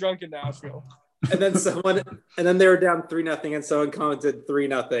 They were drunk in Nashville. And then they were down 3-0, and someone commented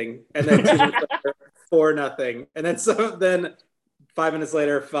 3-0, and then 2 minutes later 4-0, and then 5 minutes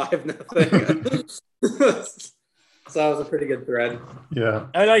later 5-0. So that was a pretty good thread. Yeah.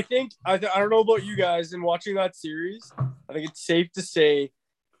 And I think I don't know about you guys, in watching that series, I think it's safe to say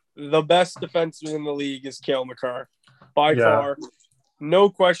the best defenseman in the league is Cale Makar. By far. No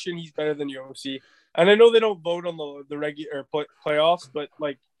question he's better than Josi. And I know they don't vote on the regular playoffs, but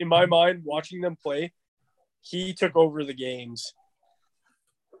in my mind, watching them play, he took over the games.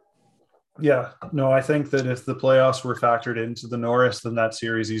 Yeah. No, I think that if the playoffs were factored into the Norris, then that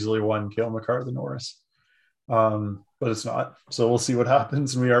series easily won Cale Makar the Norris. But it's not. So we'll see what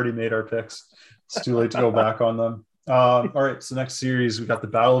happens. And we already made our picks. It's too late to go back on them. All right. So next series, we got the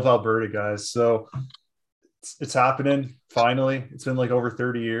Battle of Alberta, guys. So it's happening. Finally, it's been over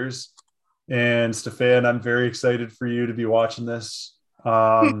 30 years. And Stefan, I'm very excited for you to be watching this.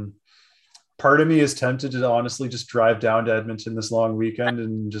 Part of me is tempted to honestly just drive down to Edmonton this long weekend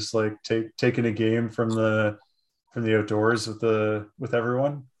and just taking a game from the outdoors with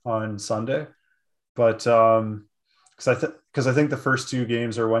everyone on Sunday. But because I think the first 2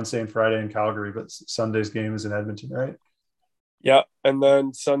 games are Wednesday and Friday in Calgary, but Sunday's game is in Edmonton, right? Yeah, and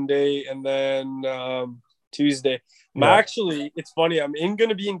then Sunday, and then Tuesday. Actually, it's funny. I'm going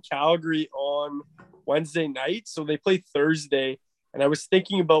to be in Calgary on Wednesday night, so they play Thursday, and I was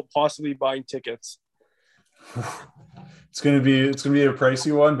thinking about possibly buying tickets. It's going to be a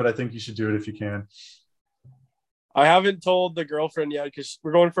pricey one, but I think you should do it if you can. I haven't told the girlfriend yet because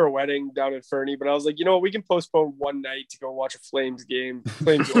we're going for a wedding down at Fernie, but I was like, you know what, we can postpone one night to go watch a Flames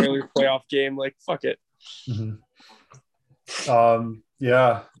Oilers playoff game. Fuck it. Mm-hmm.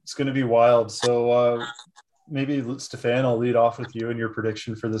 Yeah, it's going to be wild. So maybe Stefan, I'll lead off with you and your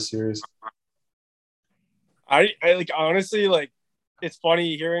prediction for this series. I honestly, it's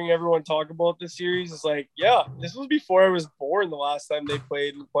funny hearing everyone talk about this series. It's this was before I was born the last time they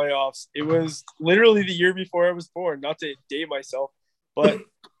played in the playoffs. It was literally the year before I was born, not to date myself, but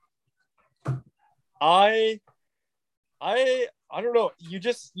I I don't know.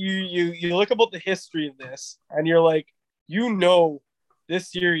 You look about the history of this, and you're like,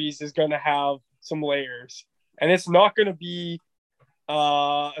 this series is going to have some layers, and it's not going to be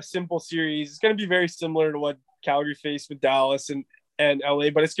a simple series. It's going to be very similar to what Calgary faced with Dallas and LA,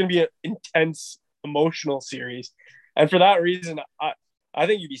 but it's going to be an intense, emotional series. And for that reason, I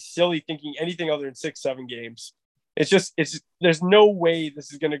think you'd be silly thinking anything other than 6-7 games. There's no way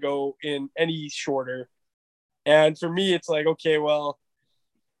this is going to go in any shorter. And for me, it's like, okay, well,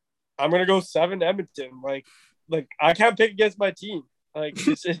 I'm going to go 7 Edmonton. Like I can't pick against my team. Like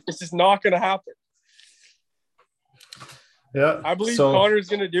it's just not going to happen. Yeah. I believe Connor's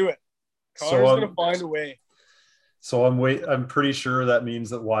going to do it. Connor's going to find a way. So I'm pretty sure that means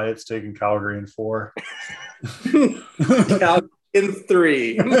that Wyatt's taking Calgary in 4. Calgary in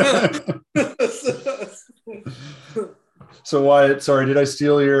 3. So Wyatt, sorry, did I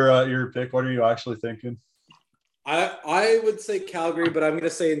steal your pick? What are you actually thinking? I would say Calgary, but I'm going to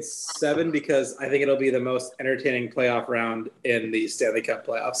say in 7 because I think it'll be the most entertaining playoff round in the Stanley Cup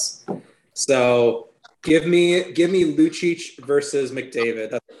playoffs. So give me Lucic versus McDavid.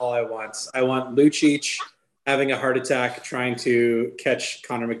 That's all I want. I want Lucic having a heart attack trying to catch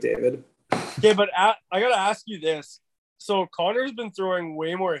Connor McDavid. Okay, but I got to ask you this. So Connor's been throwing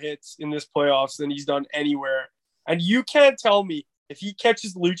way more hits in this playoffs than he's done anywhere. And you can't tell me if he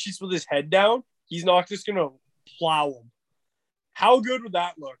catches Lucic with his head down, he's not just going to plow him. How good would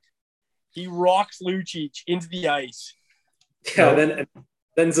that look? He rocks Lucic into the ice. Yeah,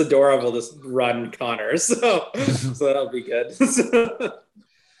 then Zadorov will just run Connor. So that'll be good.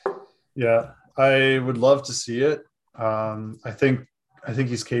 Yeah, I would love to see it. I think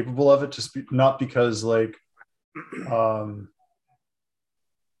he's capable of it, not because like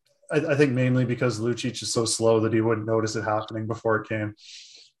I think mainly because Lucic is so slow that he wouldn't notice it happening before it came.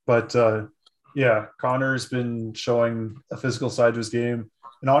 But yeah, Connor's been showing a physical side to his game.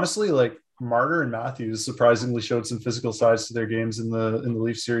 And honestly, like Marner and Matthews surprisingly showed some physical sides to their games in the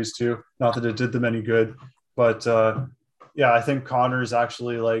Leaf series too. Not that it did them any good, but yeah, I think Connor's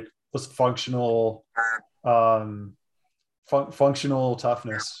actually like was functional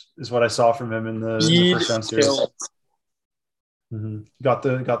toughness is what I saw from him in the first round series. Mm-hmm. Got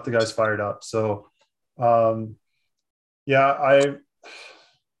the guys fired up. So yeah,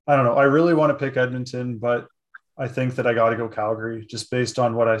 I don't know. I really want to pick Edmonton, but I think that I got to go Calgary just based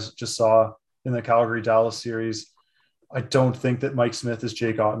on what I just saw in the Calgary-Dallas series. I don't think that Mike Smith is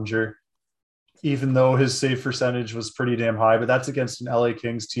Jake Ottinger, even though his save percentage was pretty damn high, but that's against an LA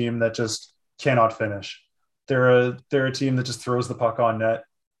Kings team that just cannot finish. They're a team that just throws the puck on net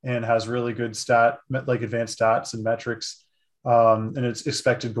and has really good advanced stats and metrics. And it's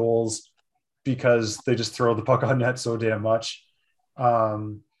expected goals because they just throw the puck on net so damn much.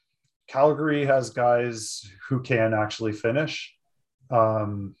 Calgary has guys who can actually finish.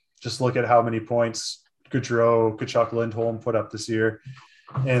 Just look at how many points Gaudreau, Tkachuk, Lindholm put up this year.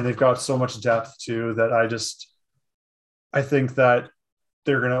 And they've got so much depth too that I think that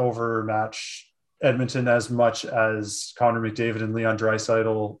they're going to overmatch Edmonton as much as Connor McDavid and Leon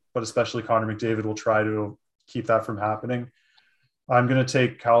Draisaitl, but especially Connor McDavid will try to keep that from happening. I'm going to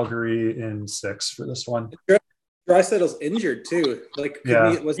take Calgary in 6 for this one. Draisaitl's injured too.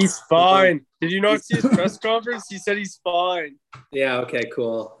 He's fine. Did you not see his press conference? He said he's fine. Yeah. Okay.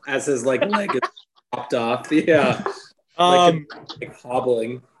 Cool. As his leg is chopped off. Yeah.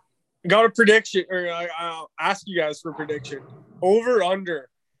 Hobbling. Got a prediction, or I'll ask you guys for a prediction. Over under.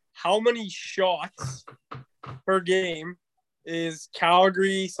 How many shots per game is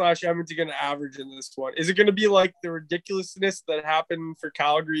Calgary/Edmonton going to average in this one? Is it going to be like the ridiculousness that happened for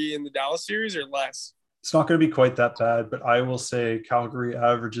Calgary in the Dallas series or less? It's not going to be quite that bad, but I will say Calgary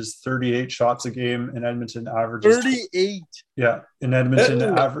averages 38 shots a game and Edmonton averages 38. Yeah, in Edmonton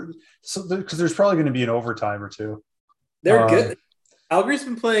average. So because there's probably going to be an overtime or two. They're good. Calgary's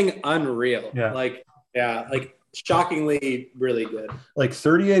been playing unreal. Yeah. Shockingly really good.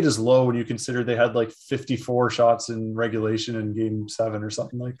 38 is low when you consider they had 54 shots in regulation in game 7 or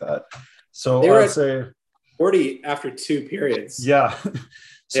something like that. So I'll say 40 after 2 periods. Yeah.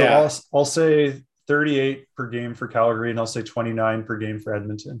 So yeah. I'll say 38 per game for Calgary, and I'll say 29 per game for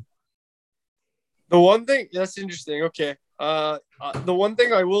Edmonton. The one thing that's interesting. Okay. The one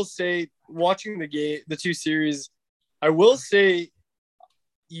thing I will say, watching the 2 series, I will say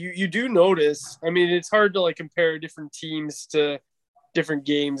you do notice. I mean, it's hard to compare different teams to different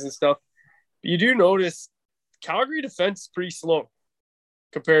games and stuff. But you do notice Calgary defense is pretty slow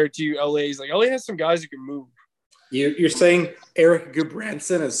compared to LA's. LA has some guys who can move. You're saying Eric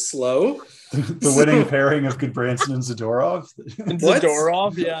Gudbranson is slow? The winning pairing of Gudbranson and Zadorov.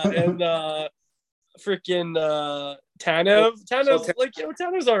 Zadorov, yeah, and freaking Tanev's like,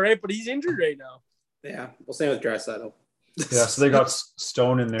 Tanev's all right, but he's injured right now. Yeah, we'll same with Draisaitl. Yeah, so they got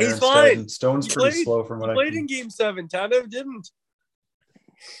Stone in there He's instead. fine. And Stone's He pretty played- slow from what He I played can. in Game 7. Tanev didn't.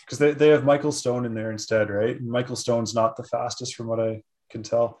 Because they have Michael Stone in there instead, right? And Michael Stone's not the fastest from what I can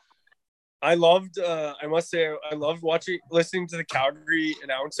tell. I must say, I loved listening to the Calgary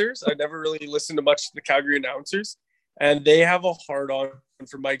announcers. I never really listened to much to the Calgary announcers, and they have a hard on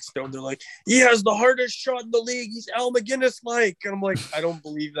for Mike Stone. They're like, he has the hardest shot in the league. He's Al McGinnis-like. And I'm like, I don't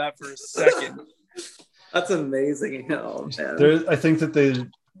believe that for a second. That's amazing. Oh, man. I think that they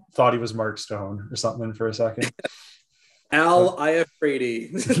thought he was Mark Stone or something for a second. Al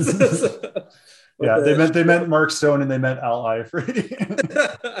Iafredi. Yeah, they meant Mark Stone and they meant Al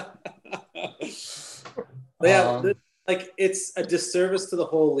Iafredi. Yeah, like it's a disservice to the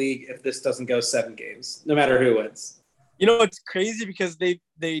whole league if this doesn't go 7 games, no matter who wins. You know, it's crazy because they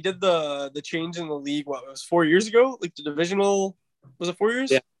did the change in the league. What, it was 4 years ago? Like the divisional, was it 4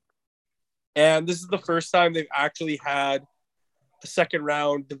 years? Yeah. And this is the first time they've actually had a second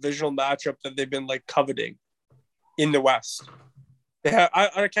round divisional matchup that they've been like coveting in the West.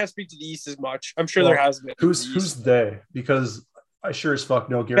 I can't speak to the East as much. I'm sure there has been. Who's they? Because I sure as fuck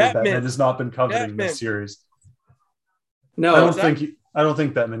know Gary Bettman has not been coveting this series. No, I don't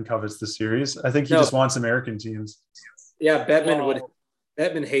think Bettman covets the series. I think he just wants American teams. Yeah,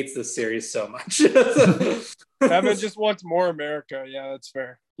 Bettman hates this series so much. Bettman just wants more America. Yeah, that's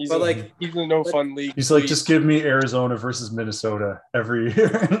fair. He's a no fun league. He's like, just give me Arizona versus Minnesota every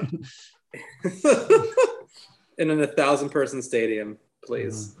year. In an 1,000-person stadium,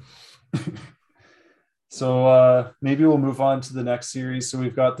 please. So maybe we'll move on to the next series. So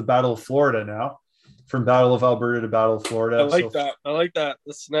we've got the Battle of Florida now, from Battle of Alberta to Battle of Florida. I like that.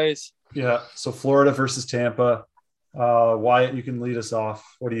 That's nice. Yeah. So Florida versus Tampa. Wyatt, you can lead us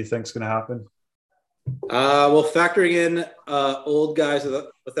off. What do you think is going to happen? Well, factoring in old guys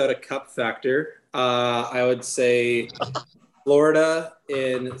without a cup factor, I would say Florida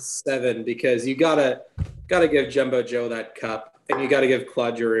in 7, because you gotta give Jumbo Joe that cup, and you gotta give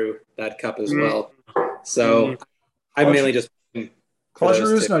Claude Giroux that cup as well. So I mainly just Claude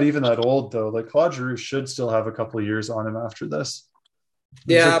Giroux's not even that old though. Like Claude Giroux should still have a couple of years on him after this.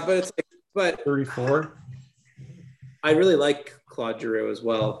 Yeah, but it's like, 34. I really like Claude Giroux as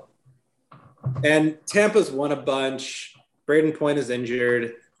well. And Tampa's won a bunch. Braden Point is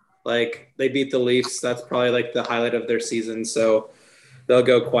injured. Like, they beat the Leafs. That's probably like the highlight of their season. So they'll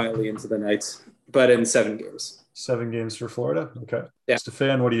go quietly into the night, but in 7 games. 7 games for Florida. Okay. Yeah.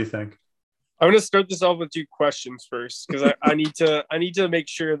 Stefan, what do you think? I'm going to start this off with 2 questions first, because I need to make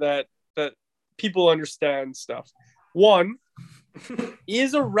sure that people understand stuff. 1,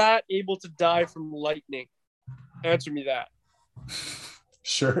 is a rat able to die from lightning? Answer me that.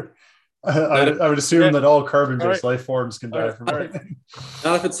 Sure. I would assume that all carbon-based life forms can die from lightning.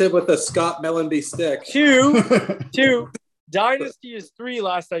 Not if it's hit with a Scott Mellenby stick. 2, Dynasty is 3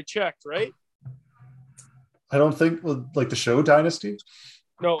 last I checked, right? I don't think, like the show Dynasty?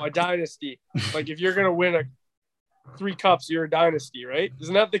 No, a dynasty. Like if you're gonna win 3 cups, you're a dynasty, right?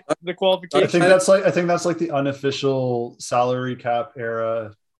 Isn't that the qualification? I think that's like the unofficial salary cap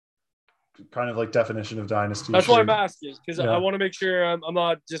era kind of like definition of dynasty. That's why I'm asking, because I want to make sure I'm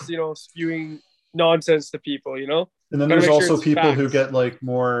not just spewing nonsense to people, And then there's also people who get like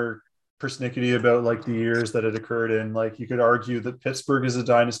more persnickety about like the years that it occurred in. Like you could argue that Pittsburgh is a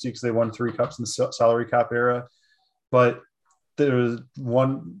dynasty because they won 3 cups in the salary cap era, but there was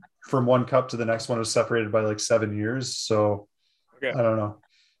from one cup to the next one was separated by like 7 years. So I don't know.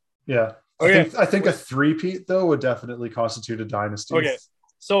 Yeah. Okay. I think a 3-peat though would definitely constitute a dynasty. Okay.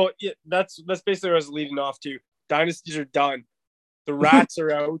 So that's basically what I was leading off to. Dynasties are done. The rats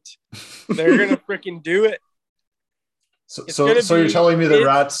are out. They're going to freaking do it. So you're telling me the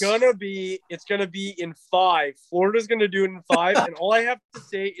rats? It's gonna be in 5. Florida's gonna do it in 5, and all I have to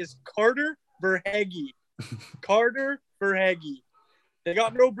say is Carter Verhaeghe. Carter Verhaeghe. They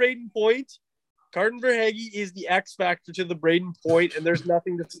got no Braden Point. Carter Verhaeghe is the X factor to the Braden Point, and there's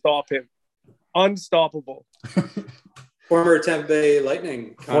nothing to stop him. Unstoppable. Former Tampa Bay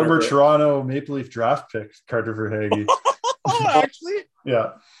Lightning. Former Toronto Maple Leaf draft pick, Carter Verhaeghe. Oh, actually?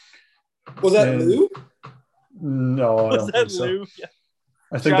 Yeah. Was that Lou? No, I don't think so. Lou? Yeah.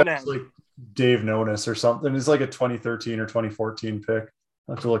 I think that's like Dave Nonis or something. It's like a 2013 or 2014 pick.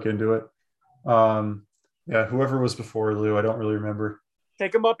 I'll have to look into it. Yeah, whoever was before Lou, I don't really remember.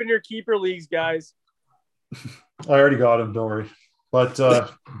 Take him up in your keeper leagues, guys. I already got him, don't worry. But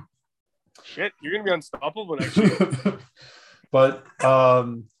shit, you're gonna be unstoppable next year. But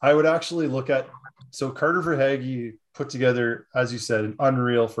I would actually look at Carter Verhaeghe put together, as you said, an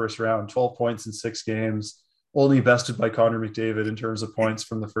unreal first round, 12 points in 6 games. only bested by Connor McDavid in terms of points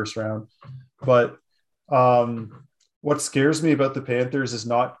from the first round. But what scares me about the Panthers is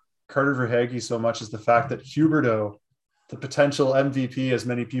not Carter Verhaeghe so much as the fact that Huberdeau, the potential MVP, as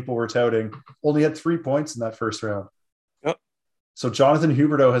many people were touting, only had 3 points in that first round. Yep. So Jonathan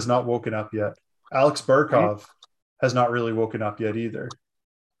Huberdeau has not woken up yet. Alex Barkov has not really woken up yet either.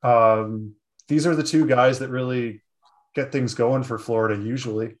 These are the two guys that really get things going for Florida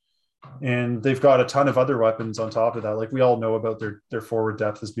usually. And they've got a ton of other weapons on top of that. Like we all know about their forward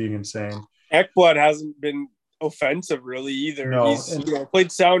depth as being insane. Ekblad hasn't been offensive really either. No, He's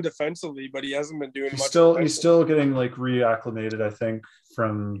played sound defensively, but he hasn't been doing much. He's still getting like reacclimated, I think,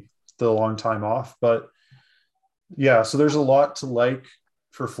 from the long time off. But yeah, so there's a lot to like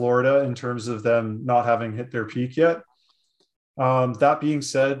for Florida in terms of them not having hit their peak yet. That being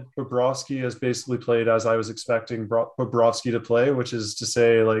said, Bobrovsky has basically played as I was expecting Bobrovsky to play, which is to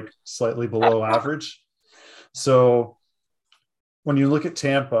say like slightly below average. So when you look at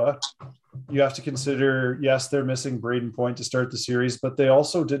Tampa, you have to consider, yes, they're missing Braden Point to start the series, but they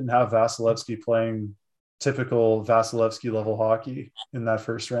also didn't have Vasilevsky playing typical Vasilevsky level hockey in that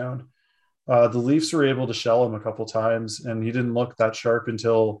first round. The Leafs were able to shell him a couple times, and he didn't look that sharp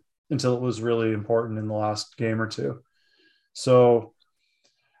until it was really important in the last game or two. So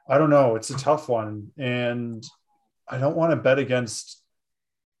I don't know. It's a tough one, and I don't want to bet against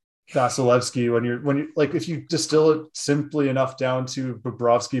Vasilevsky when you're like, if you distill it simply enough down to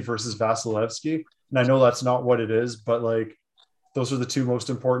Bobrovsky versus Vasilevsky, and I know that's not what it is, but like those are the two most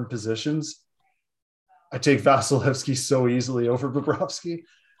important positions. I take Vasilevsky so easily over Bobrovsky.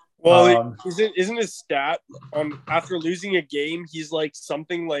 Well, isn't his stat on after losing a game, he's like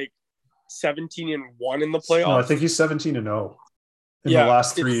something like 17-1 in the playoffs? No, I think he's 17-0 in the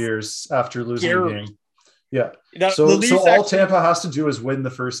last 3 years after losing a game. Yeah. So all Tampa has to do is win the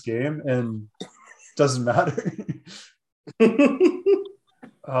first game, and doesn't matter.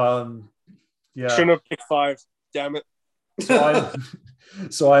 Yeah. Shouldn't have picked 5. Damn it.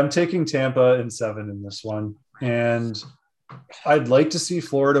 So I'm taking Tampa in 7 in this one, and I'd like to see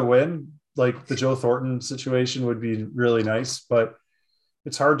Florida win. Like the Joe Thornton situation would be really nice, but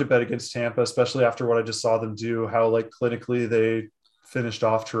it's hard to bet against Tampa, especially after what I just saw them do, how like clinically they finished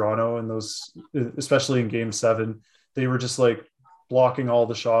off Toronto, and those, especially in game 7, they were just like blocking all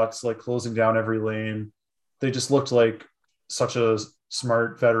the shots, like closing down every lane. They just looked like such a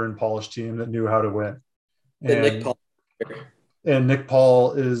smart, veteran, polished team that knew how to win. And Nick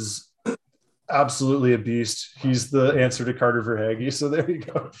Paul is absolutely a beast. He's the answer to Carter Verhaeghe. So there you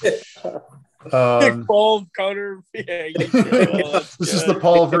go. Nick Paul, Carter Verhaeghe. This is the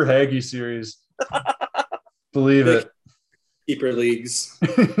Paul Verhaeghe series. Believe it. Keeper leagues.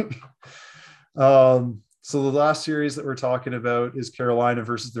 So the last series that we're talking about is Carolina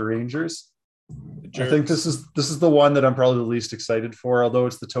versus the Rangers. I think this is the one that I'm probably the least excited for, although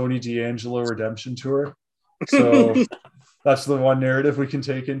it's the Tony DeAngelo redemption tour. So that's the one narrative we can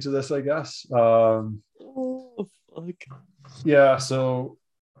take into this, I guess. Yeah, so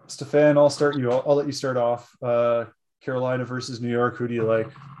Stefan, I'll start you. I'll let you start off. Carolina versus New York. Who do you like?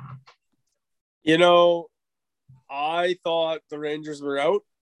 You know, I thought the Rangers were out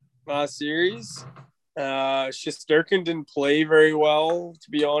last series. Shesterkin didn't play very well, to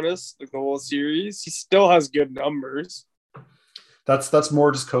be honest, like the whole series. He still has good numbers. That's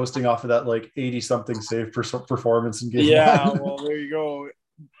more just coasting off of that like 80-something save performance in game 1. Yeah, well, there you go.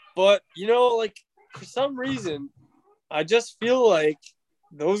 But, you know, like for some reason, I just feel like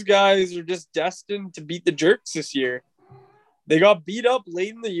those guys are just destined to beat the Jerks this year. They got beat up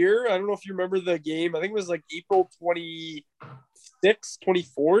late in the year. I don't know if you remember the game. I think it was like April 26th,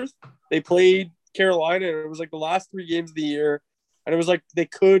 24th. They played Carolina, and it was like the last 3 games of the year. And it was like they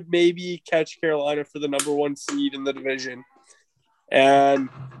could maybe catch Carolina for the number 1 seed in the division. And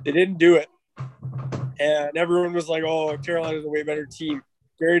they didn't do it. And everyone was like, oh, Carolina's a way better team.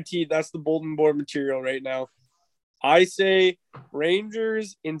 Guaranteed, that's the bulletin board material right now. I say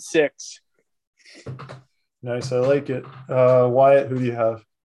Rangers in 6. Nice, I like it. Wyatt, who do you have?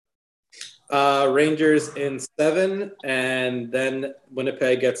 Rangers in 7, and then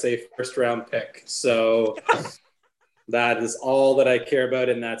Winnipeg gets a first-round pick. So that is all that I care about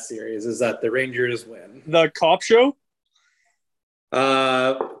in that series, is that the Rangers win. The Cop show?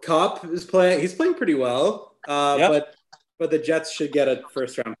 Cop is playing. He's playing pretty well, but the Jets should get a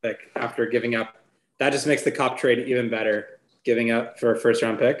first-round pick after giving up. That just makes the Cop trade even better, giving up for a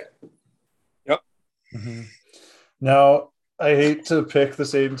first-round pick. Yep. Mm-hmm. Now, I hate to pick the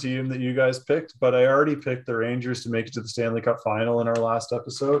same team that you guys picked, but I already picked the Rangers to make it to the Stanley Cup final in our last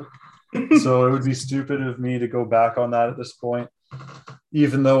episode. So it would be stupid of me to go back on that at this point,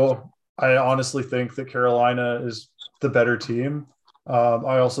 even though I honestly think that Carolina is the better team.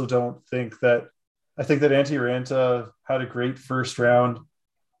 I also don't think that I think that Antti Ranta had a great first round,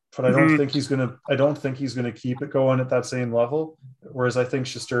 but I don't Mhm. think he's gonna. I don't think he's gonna keep it going at that same level. Whereas I think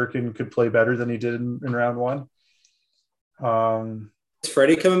Shesterkin could play better than he did in round one. Is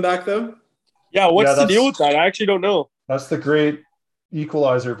Freddie coming back though? Yeah, Yeah, what's the deal with that? I actually don't know. that's the great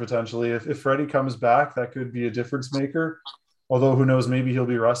equalizer potentially. If Freddie comes back, that could be a difference maker. Although who knows, maybe he'll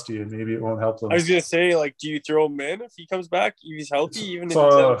be rusty and maybe it won't help I them. was gonna say, like, do you throw him in if he comes back? If he's healthy, even It's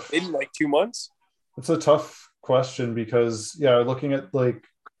if he's a in like 2 months. it's a tough question because looking at like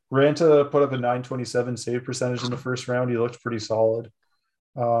Ranta put up a 927 save percentage in the first round. He looked pretty solid.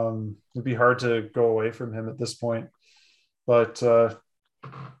 It'd be hard to go away from him at this point. But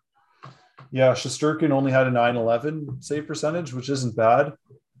Shesterkin only had a 911 save percentage, which isn't bad.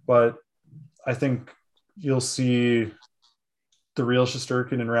 But I think you'll see the real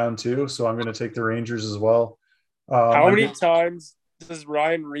Shesterkin in round two. So I'm going to take the Rangers as well. How many times does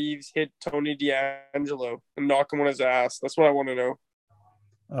Ryan Reeves hit Tony DeAngelo and knock him on his ass? That's what I want to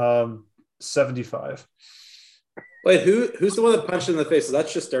know. 75. Wait, who's the one that punched him in the face? Is that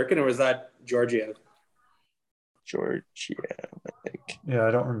Shesterkin or was that Georgiev? Georgiev, I think. Yeah,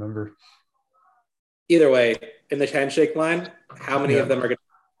 I don't remember. Either way, in the handshake line, how many of them are going to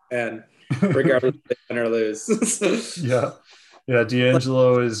win, regardless if they win or lose? Yeah,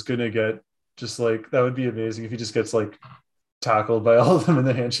 DeAngelo is going to get just like that would be amazing if he just gets like tackled by all of them in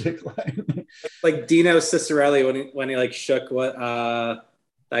the handshake line. Like Dino Cicerelli when he like shook what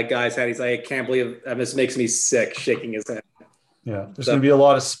that guy's head. He's like, I can't believe this makes me sick, shaking his head. Yeah, there's going to be a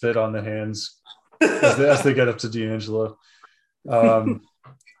lot of spit on the hands as they get up to DeAngelo.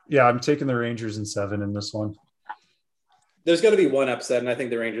 I'm taking the Rangers in 7 in this one. There's going to be one upset, and I think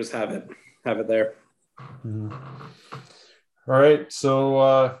the Rangers have it there. Mm-hmm. All right,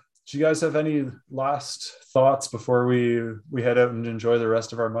 so do you guys have any last thoughts before we head out and enjoy the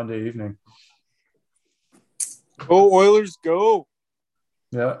rest of our Monday evening? Go Oilers, go!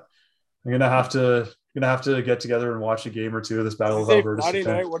 Yeah, I'm gonna have to get together and watch a game or two of this Battle of Alberta. Friday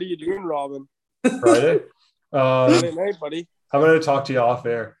night, what are you doing, Robin? Friday? Friday night, buddy. How about I talk to you off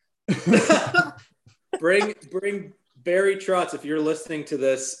air? Bring Barry Trotz if you're listening to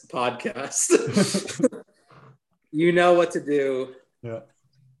this podcast. You know what to do. Yeah.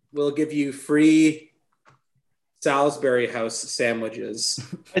 We'll give you free Salisbury House sandwiches.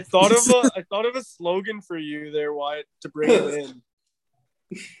 I thought of a slogan for you there, Wyatt, to bring it in.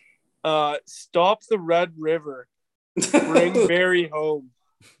 Stop the Red River. Bring Barry home.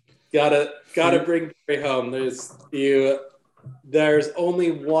 Gotta bring Barry home. There's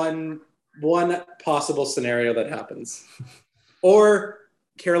only one possible scenario that happens. Or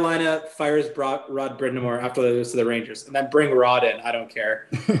Carolina fires Rod Brindamore after they lose to the Rangers, and then bring Rod in. I don't care.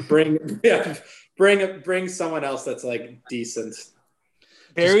 Bring someone else that's like decent.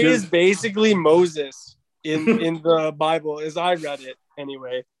 Barry is basically Moses in the Bible, as I read it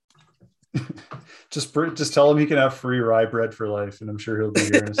anyway. Just tell him he can have free rye bread for life, and I'm sure he'll be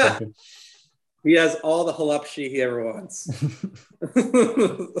here in a second. He has all the halupshi he ever wants.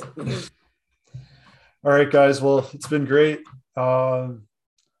 All right, guys. Well, it's been great.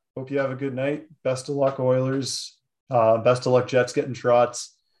 Hope you have a good night. Best of luck, Oilers. Best of luck, Jets getting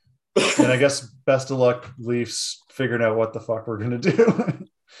Trotz. And I guess best of luck, Leafs figuring out what the fuck we're going to do.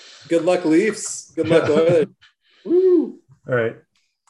 Good luck, Leafs. Good luck, Oilers. Woo. All right.